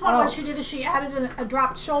 because this one, what she did is she added a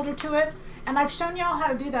dropped shoulder to it, and I've shown y'all how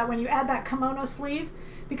to do that when you add that kimono sleeve,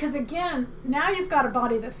 because again, now you've got a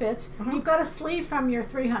body that fits, you've got a sleeve from your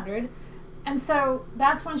 300, and so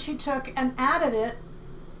that's when she took and added it,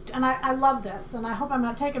 and I love this, and I hope I'm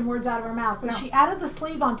not taking words out of her mouth, but she added the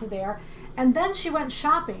sleeve onto there, and then she went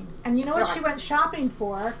shopping, and you know what she went shopping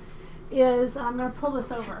for? Is, I'm going to pull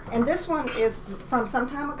this over. And this one is from some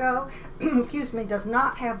time ago, excuse me, does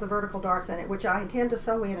not have the vertical darts in it, which I intend to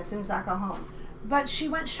sew in as soon as I go home. But she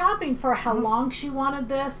went shopping for how long she wanted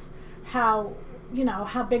this, how, you know,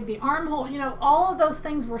 how big the armhole, you know, all of those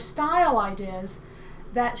things were style ideas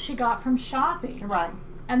that she got from shopping. Right.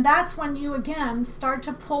 And that's when you, again, start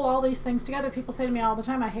to pull all these things together. People say to me all the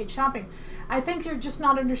time, I hate shopping. I think you're just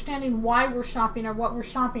not understanding why we're shopping or what we're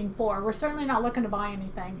shopping for. We're certainly not looking to buy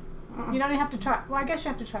anything. You don't even have to try. Well, I guess you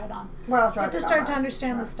have to try it on. Well, I'll try you have to it start on. to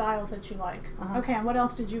understand the styles that you like. Okay, and what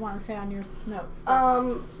else did you want to say on your notes?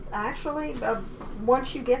 Actually,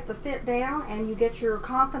 once you get the fit down and you get your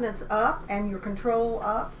confidence up and your control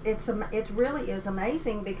up, it really is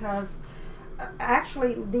amazing because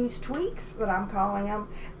actually these tweaks that I'm calling them,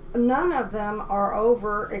 none of them are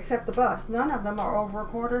over, except the bust, none of them are over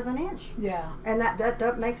 1/4 of an inch. Yeah. And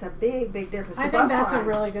that makes a big difference. I think that's a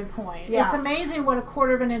really good point. Yeah. It's amazing what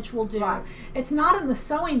 1/4 of an inch will do. Right. It's not in the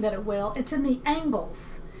sewing that it will, it's in the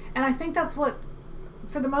angles. And I think that's what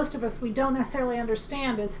for the most of us, we don't necessarily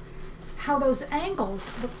understand is how those angles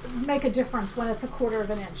make a difference when it's 1/4 of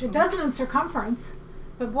an inch. It doesn't in circumference,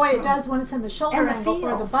 but boy, it does when it's in the shoulder And the angle or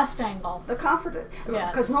feel. the bust angle. The comfort,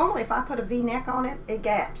 Yes. because normally if I put a V-neck on it, it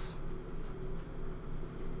gaps.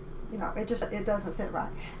 You know, it doesn't fit right.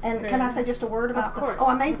 And can I say just a word about? course,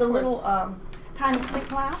 I made the of little course. tiny pleat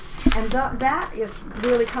blouse, and that is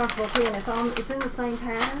really comfortable too. And it's in the same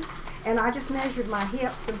pattern. And I just measured my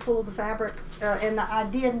hips and pulled the fabric, and I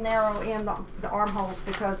did narrow in the armholes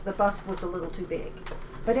because the bust was a little too big.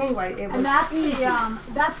 But anyway, it was And that's easy.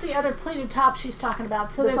 that's the other pleated top she's talking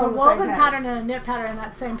about. So That's there's a on the same woven pattern. pattern and a knit pattern in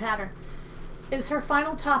that same pattern. Is her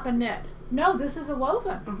final top a knit? No, this is a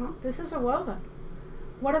woven. Mhm. This is a woven.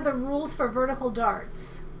 What are the rules for vertical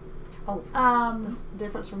darts? Oh, the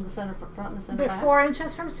difference from the center front and the center They're back. 4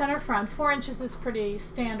 inches from center front. 4 inches is pretty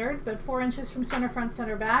standard, but 4 inches from center front,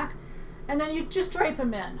 center back. And then you just drape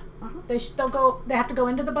them in. They have to go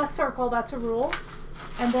into the bust circle. That's a rule.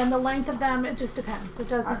 And then the length of them, it just depends. It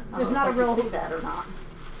doesn't. I There's don't not a know if they real. can see that or not.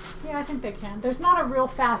 Yeah, I think they can. There's not a real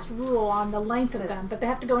fast rule on the length of them, but they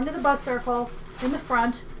have to go into the bust circle in the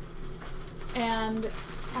front, and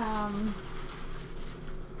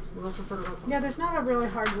yeah, there's not a really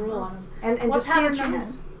hard rule on them. And What just pattern pinch in.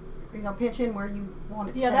 numbers? Pinch in where you want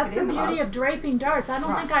it to Yeah, take that's it in the beauty most. of draping darts. I don't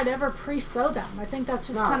Right. think I'd ever pre-sew them. I think that's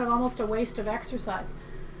just Right. kind of almost a waste of exercise.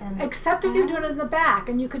 And Except if you do it in the back,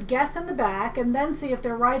 and you could guess in the back and then see if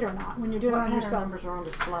they're right or not when you're doing it what on pattern yourself. numbers are on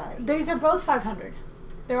display? These are both 500.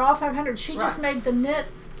 They're all 500. She just Right. made the knit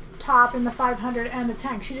top in the 500 and the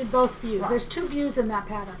tank. She did both views. Right. There's 2 views in that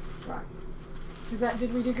pattern. Right.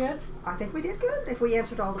 Did we do good? I think we did good if we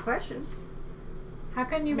answered all the questions. How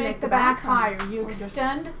can you make, Make the the back back high. higher? You Or just-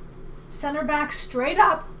 extend center back straight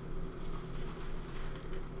up.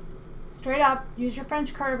 Straight up. Use your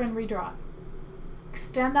French curve and redraw it.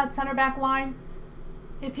 Extend that center back line.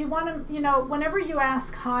 If you want to, whenever you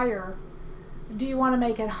ask higher, do you want to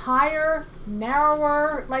make it higher,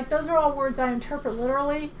 narrower? Like, those are all words I interpret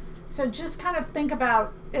literally. So just kind of think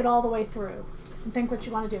about it all the way through and think what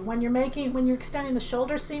you want to do. When you're extending the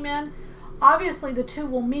shoulder seam in, obviously the two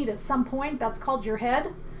will meet at some point. That's called your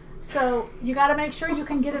head. So you got to make sure you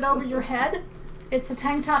can get it over your head. It's a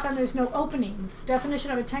tank top and there's no openings.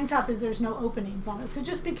 Definition of a tank top is there's no openings on it. So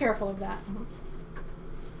just be careful of that.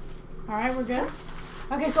 All right, we're good?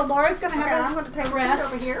 Okay, so Laura's going to have Okay, her I'm going to take a rest.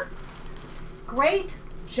 seat over here. Great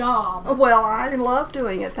job. Oh, well, I love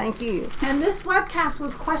doing it. Thank you. And this webcast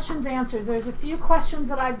was questions answers. There's a few questions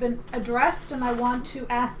that I've been addressed and I want to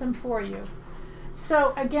ask them for you.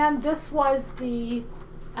 So again, this was the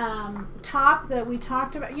top that we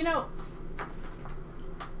talked about.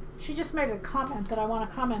 She just made a comment that I want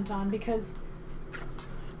to comment on because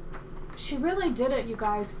she really did it, you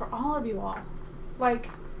guys, for all of you all. Like,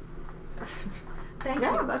 thank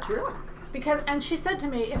Yeah, you. that's really. And she said to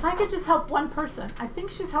me, if I could just help one person. I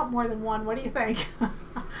think she's helped more than one. What do you think?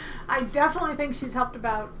 I definitely think she's helped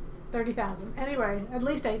about 30,000. Anyway, at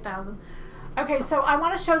least 8,000. Okay, so I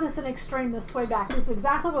want to show this in extreme, this sway back. This is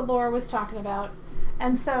exactly what Laura was talking about.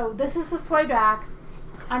 And so this is the sway back.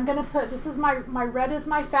 I'm going to put, this is my red is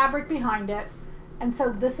my fabric behind it. And so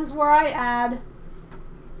this is where I add,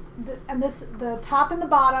 the top and the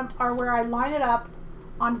bottom are where I line it up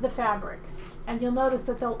onto the fabric. And you'll notice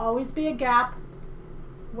that there'll always be a gap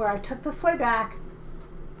where I took the sway back.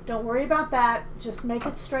 Don't worry about that. Just make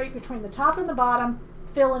it straight between the top and the bottom,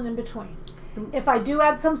 fill in between. If I do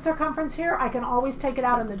add some circumference here, I can always take it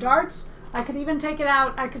out in the darts. I could even take it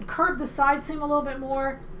out. I could curve the side seam a little bit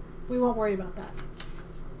more. We won't worry about that.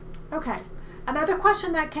 Okay. Another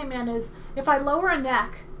question that came in is, if I lower a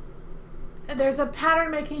neck, there's a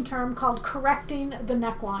pattern making term called correcting the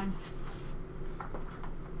neckline.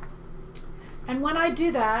 And when I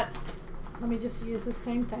do that, let me just use the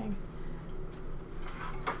same thing.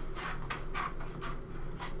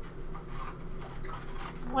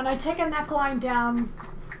 When I take a neckline down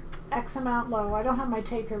X amount low, I don't have my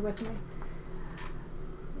tape here with me.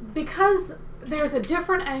 Because there's a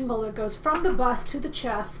different angle that goes from the bust to the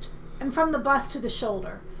chest and from the bust to the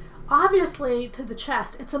shoulder. Obviously, to the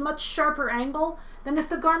chest, it's a much sharper angle than if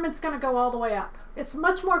the garment's going to go all the way up. It's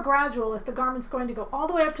much more gradual if the garment's going to go all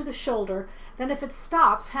the way up to the shoulder than if it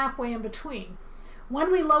stops halfway in between.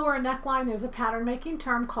 When we lower a neckline, there's a pattern making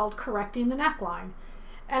term called correcting the neckline.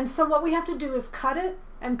 And so what we have to do is cut it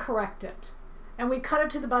and correct it. And we cut it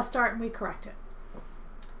to the bust dart and we correct it.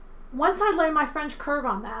 Once I lay my French curve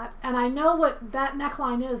on that, and I know what that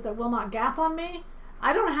neckline is that will not gap on me,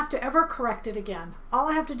 I don't have to ever correct it again. All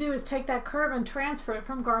I have to do is take that curve and transfer it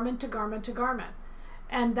from garment to garment to garment.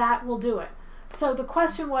 And that will do it. So the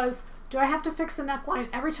question was, do I have to fix the neckline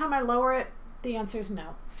every time I lower it? The answer is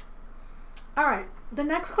no. All right, the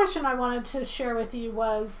next question I wanted to share with you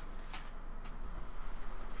was,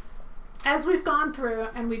 as we've gone through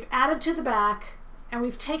and we've added to the back and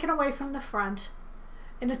we've taken away from the front,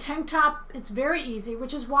 in a tank top, it's very easy,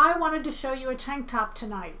 which is why I wanted to show you a tank top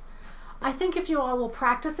tonight. I think if you all will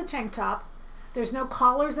practice a tank top, there's no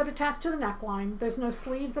collars that attach to the neckline, there's no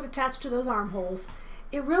sleeves that attach to those armholes.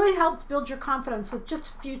 It really helps build your confidence with just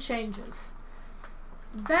a few changes.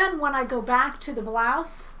 Then when I go back to the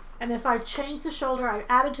blouse, and if I've changed the shoulder, I've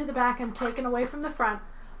added to the back and taken away from the front,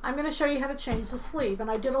 I'm going to show you how to change the sleeve.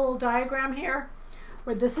 And I did a little diagram here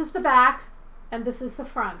where this is the back and this is the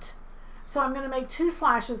front. So I'm going to make 2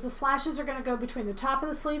 slashes. The slashes are going to go between the top of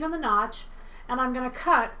the sleeve and the notch, and I'm going to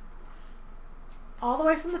cut all the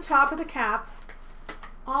way from the top of the cap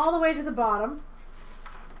all the way to the bottom,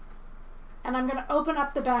 and I'm going to open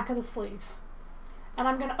up the back of the sleeve. And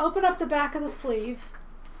I'm going to open up the back of the sleeve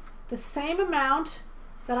the same amount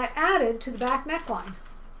that I added to the back neckline.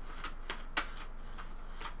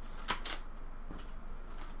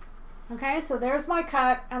 Okay, so there's my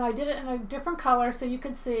cut, and I did it in a different color so you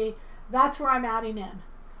could see that's where I'm adding in.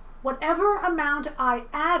 Whatever amount I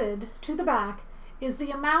added to the back is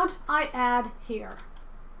the amount I add here.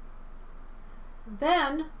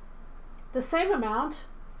 Then the same amount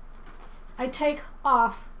I take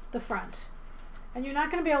off the front. And you're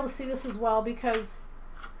not going to be able to see this as well because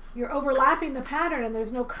you're overlapping the pattern and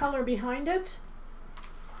there's no color behind it.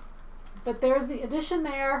 But there's the addition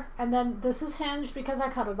there, and then this is hinged because I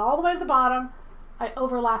cut it all the way to the bottom. I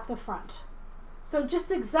overlap the front. So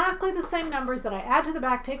just exactly the same numbers that I add to the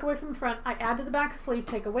back, take away from the front, I add to the back of the sleeve,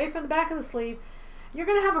 take away from the back of the sleeve. You're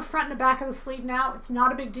going to have a front and a back of the sleeve now. It's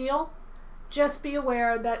not a big deal. Just be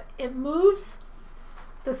aware that it moves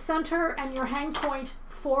the center and your hang point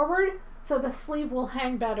forward, so the sleeve will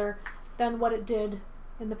hang better than what it did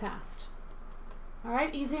in the past. All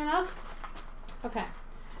right, easy enough? Okay.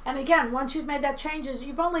 And again, once you've made that changes,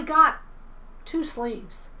 you've only got 2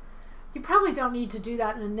 sleeves. You probably don't need to do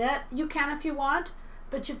that in a knit. You can if you want,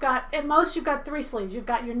 but you've got, at most you've got 3 sleeves. You've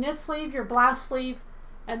got your knit sleeve, your blouse sleeve,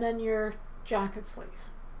 and then your jacket sleeve.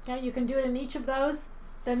 Okay, you can do it in each of those,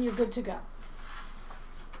 then you're good to go.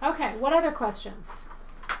 Okay, what other questions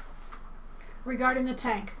regarding the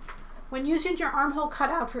tank? When using your armhole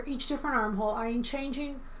cutout for each different armhole, i.e.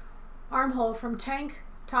 changing armhole from tank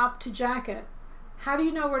top to jacket, how do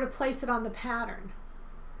you know where to place it on the pattern?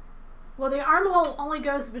 Well, the armhole only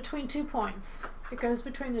goes between 2 points. It goes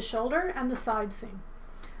between the shoulder and the side seam.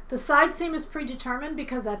 The side seam is predetermined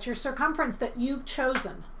because that's your circumference that you've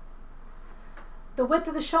chosen. The width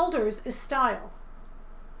of the shoulders is style.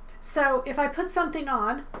 So if I put something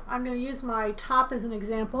on, I'm going to use my top as an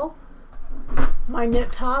example. My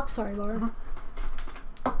knit top, sorry Laura.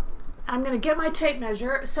 I'm going to get my tape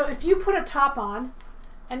measure. So if you put a top on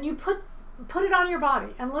and you put it on your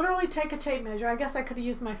body and literally take a tape measure, I guess I could have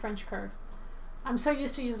used my French curve. I'm so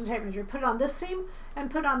used to using tape measure. Put it on this seam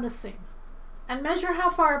and put it on this seam. And measure how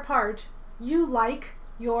far apart you like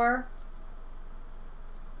your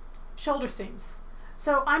shoulder seams.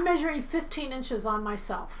 So I'm measuring 15 inches on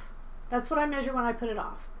myself. That's what I measure when I put it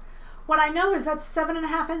off. What I know is that's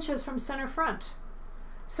 7.5 inches from center front.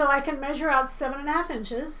 So I can measure out 7.5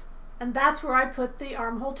 inches, and that's where I put the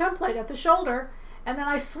armhole template at the shoulder, and then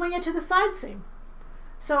I swing it to the side seam.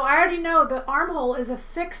 So I already know the armhole is a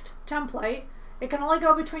fixed template. It can only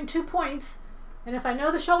go between 2 points, and if I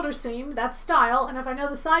know the shoulder seam, that's style, and if I know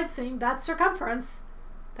the side seam, that's circumference.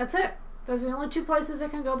 That's it. Those are the only 2 places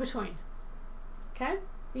it can go between. Okay?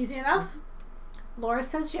 Easy enough? Laura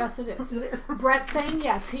says yes, it is. Brett's saying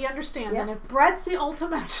yes, he understands. Yep. And if Brett's the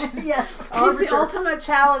ultimate, yes, he's the ultimate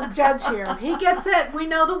challenge judge here. If he gets it, we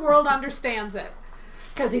know the world understands it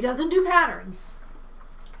because he doesn't do patterns.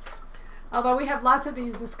 Although we have lots of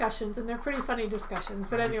these discussions, and they're pretty funny discussions.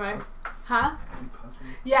 But anyway, huh?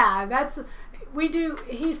 Yeah, that's we do.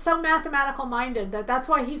 He's so mathematical minded that's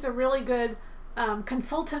why he's a really good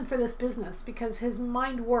consultant for this business, because his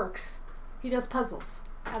mind works. He does puzzles.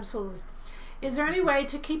 Absolutely. Is there any way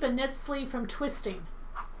to keep a knit sleeve from twisting?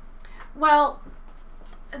 Well,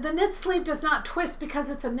 the knit sleeve does not twist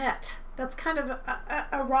because it's a knit. That's kind of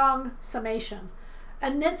a wrong summation.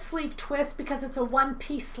 A knit sleeve twists because it's a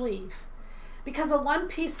one-piece sleeve. Because a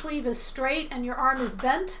one-piece sleeve is straight and your arm is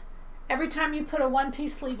bent, every time you put a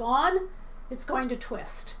one-piece sleeve on, it's going to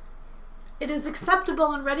twist. It is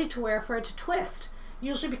acceptable and ready to wear for it to twist,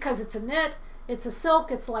 usually because it's a knit, it's a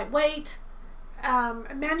silk, it's lightweight.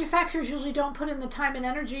 Manufacturers usually don't put in the time and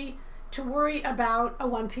energy to worry about a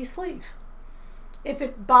one-piece sleeve. If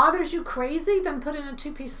it bothers you crazy, then put in a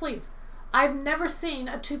 2-piece sleeve. I've never seen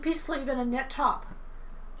a 2-piece sleeve in a knit top.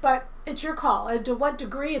 but it's your call. And to what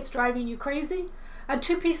degree it's driving you crazy. A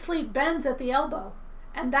two-piece sleeve bends at the elbow,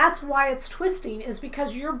 and that's why it's twisting, is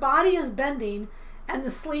because your body is bending and the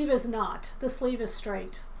sleeve is not. The sleeve is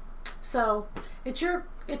straight. So it's your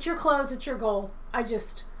clothes, it's your goal.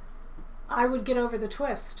 I would get over the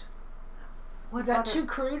twist. Was that too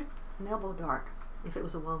crude? An elbow dart, if it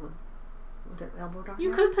was a woven. Would an elbow dart?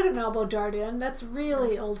 You could put an elbow dart in. That's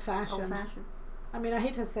really old-fashioned. Old-fashioned. I mean, I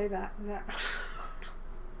hate to say that.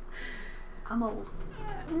 I'm old.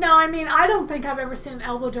 No, I mean, I don't think I've ever seen an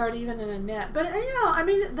elbow dart even in a knit. But, I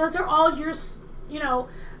mean, those are all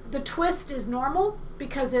the twist is normal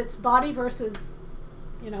because it's body versus,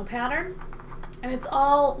 pattern. And it's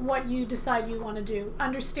all what you decide you want to do.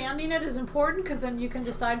 Understanding it is important because then you can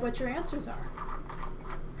decide what your answers are.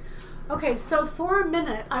 Okay, so for a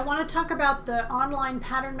minute, I want to talk about the online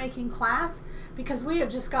pattern making class because we have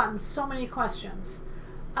just gotten so many questions.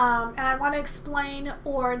 And I want to explain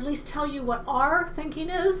or at least tell you what our thinking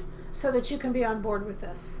is so that you can be on board with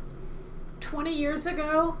this. 20 years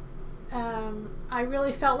ago, I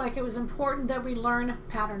really felt like it was important that we learn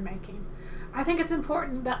pattern making. I think it's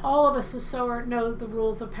important that all of us as sewer know the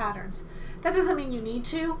rules of patterns. That doesn't mean you need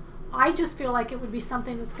to. I just feel like it would be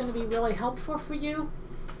something that's going to be really helpful for you.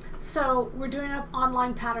 So we're doing an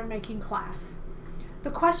online pattern making class.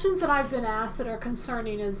 The questions that I've been asked that are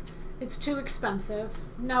concerning is, it's too expensive.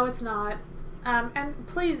 No, it's not. And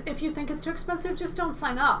please, if you think it's too expensive, just don't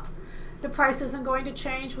sign up. The price isn't going to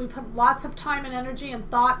change. We put lots of time and energy and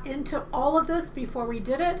thought into all of this before we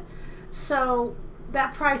did it. So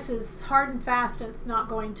that price is hard and fast and it's not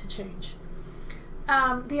going to change.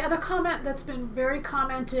 The other comment that's been very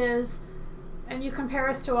common is, and you compare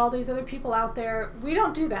us to all these other people out there. We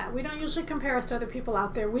don't do that. We don't usually compare us to other people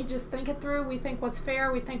out there. We just think it through. We think what's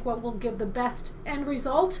fair. We think what will give the best end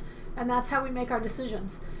result. And that's how we make our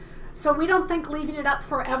decisions. So we don't think leaving it up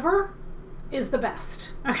forever is the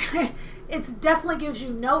best. Okay? It definitely gives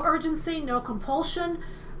you no urgency, no compulsion.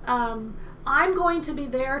 I'm going to be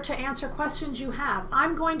there to answer questions you have.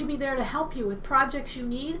 I'm going to be there to help you with projects you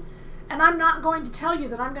need. And I'm not going to tell you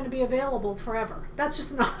that I'm going to be available forever. That's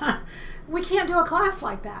just not, we can't do a class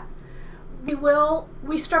like that.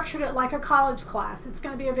 We structured it like a college class. It's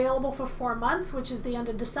going to be available for 4 months, which is the end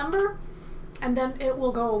of December, and then it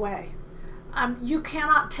will go away. You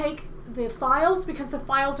cannot take the files because the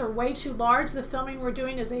files are way too large. The filming we're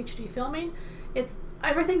doing is HD filming.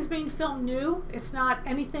 Everything's being filmed new. It's not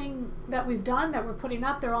anything that we've done that we're putting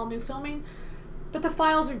up. They're all new filming, but the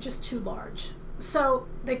files are just too large. So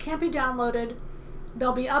they can't be downloaded.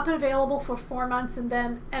 They'll be up and available for 4 months,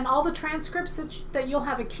 and all the transcripts that you'll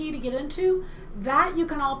have a key to get into, that you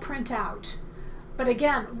can all print out. But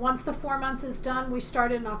again, once the 4 months is done, we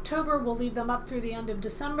start in October, we'll leave them up through the end of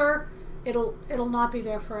December. It'll not be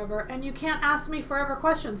there forever. And you can't ask me forever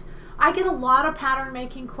questions. I get a lot of pattern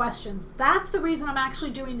making questions. That's the reason I'm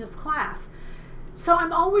actually doing this class. So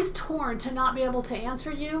I'm always torn to not be able to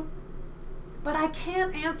answer you, but I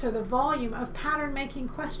can't answer the volume of pattern making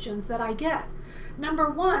questions that I get.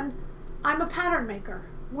 Number one, I'm a pattern maker.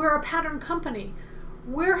 We're a pattern company.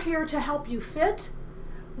 We're here to help you fit.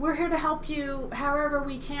 We're here to help you however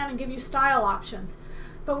we can and give you style options.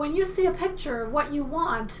 But when you see a picture of what you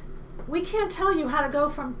want, we can't tell you how to go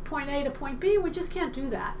from point A to point B. We just can't do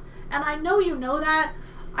that. And I know you know that.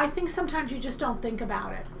 I think sometimes you just don't think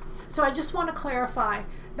about it. So I just want to clarify,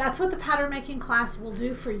 that's what the pattern making class will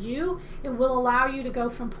do for you. It will allow you to go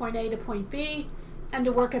from point A to point B and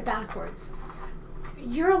to work it backwards.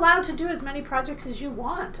 You're allowed to do as many projects as you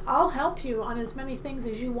want. I'll help you on as many things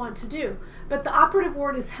as you want to do. But the operative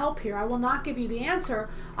word is help here. I will not give you the answer.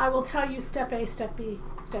 I will tell you step A, step B,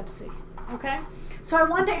 step C. Okay? So I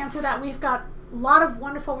wanted to answer that. We've got a lot of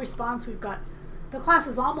wonderful response. The class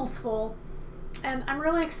is almost full. And I'm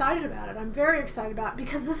really excited about it. I'm very excited about it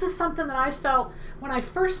because this is something that I felt when I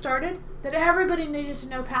first started that everybody needed to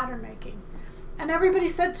know pattern making. And everybody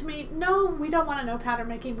said to me, no, we don't want to know pattern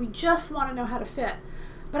making. We just want to know how to fit.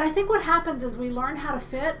 But I think what happens is we learn how to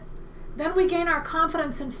fit, then we gain our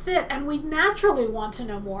confidence in fit, and we naturally want to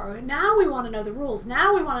know more. Now we want to know the rules.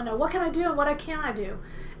 Now we want to know what can I do and what can't I do.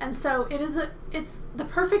 And so it's the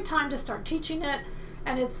perfect time to start teaching it,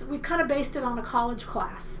 and we kind of based it on a college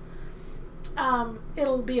class.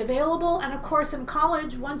 It'll be available, and of course in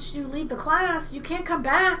college, once you leave the class, you can't come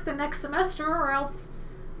back the next semester or else,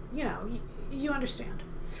 you understand.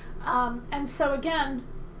 And so again,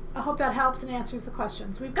 I hope that helps and answers the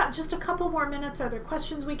questions. We've got just a couple more minutes. Are there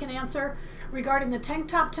questions we can answer regarding the tank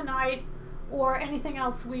top tonight or anything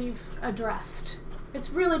else we've addressed? It's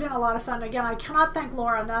really been a lot of fun. Again, I cannot thank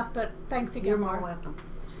Laura enough, but thanks again, You're more Laura. welcome.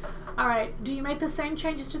 All right, do you make the same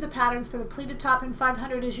changes to the patterns for the pleated top in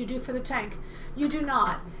 500 as you do for the tank? You do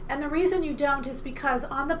not. And the reason you don't is because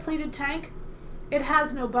on the pleated tank, it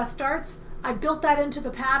has no bust darts. I built that into the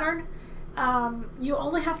pattern. You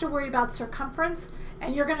only have to worry about circumference,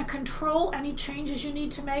 and you're going to control any changes you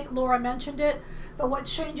need to make. Laura mentioned it, but what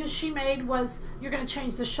changes she made was you're going to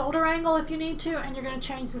change the shoulder angle if you need to, and you're going to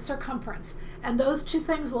change the circumference. And those two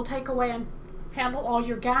things will take away and handle all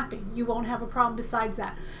your gapping. You won't have a problem besides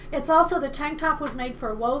that. It's also, the tank top was made for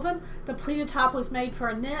a woven, the pleated top was made for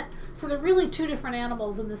a knit, so they're really two different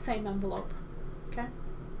animals in the same envelope. Okay?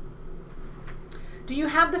 Do you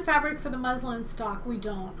have the fabric for the muslin in stock? We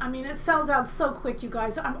don't. I mean, it sells out so quick, you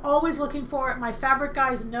guys. I'm always looking for it. My fabric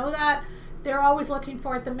guys know that. They're always looking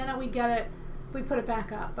for it. The minute we get it, we put it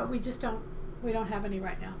back up, but we don't have any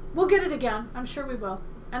right now. We'll get it again. I'm sure we will.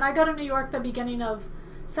 And I go to New York the beginning of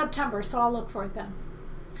September, so I'll look for it then.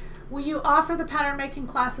 Will you offer the pattern making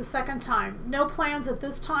class a second time? No plans at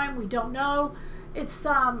this time. We don't know. It's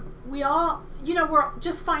we all, you know, we're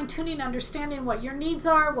just fine-tuning, understanding what your needs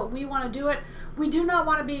are, what we want to do it. We do not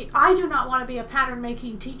want to be, I do not want to be a pattern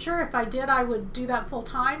making teacher. If I did, I would do that full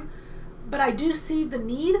time. But I do see the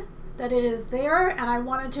need, that it is there, and I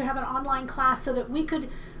wanted to have an online class so that we could,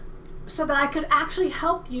 so that I could actually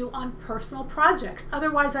help you on personal projects.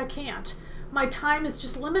 Otherwise, I can't. My time is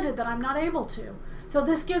just limited, that I'm not able to. So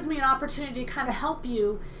this gives me an opportunity to kind of help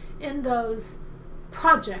you in those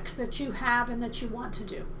projects that you have and that you want to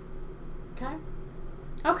do. Okay?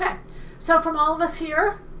 Okay. So from all of us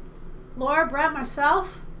here, Laura, Brett,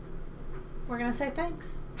 myself, we're going to say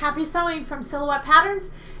thanks. Happy sewing from Silhouette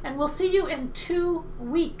Patterns, and we'll see you in 2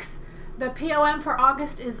 weeks. The POM for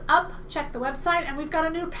August is up. Check the website, and we've got a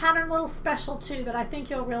new pattern little special too that I think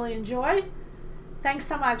you'll really enjoy. Thanks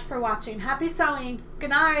so much for watching. Happy sewing.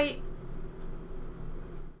 Good night.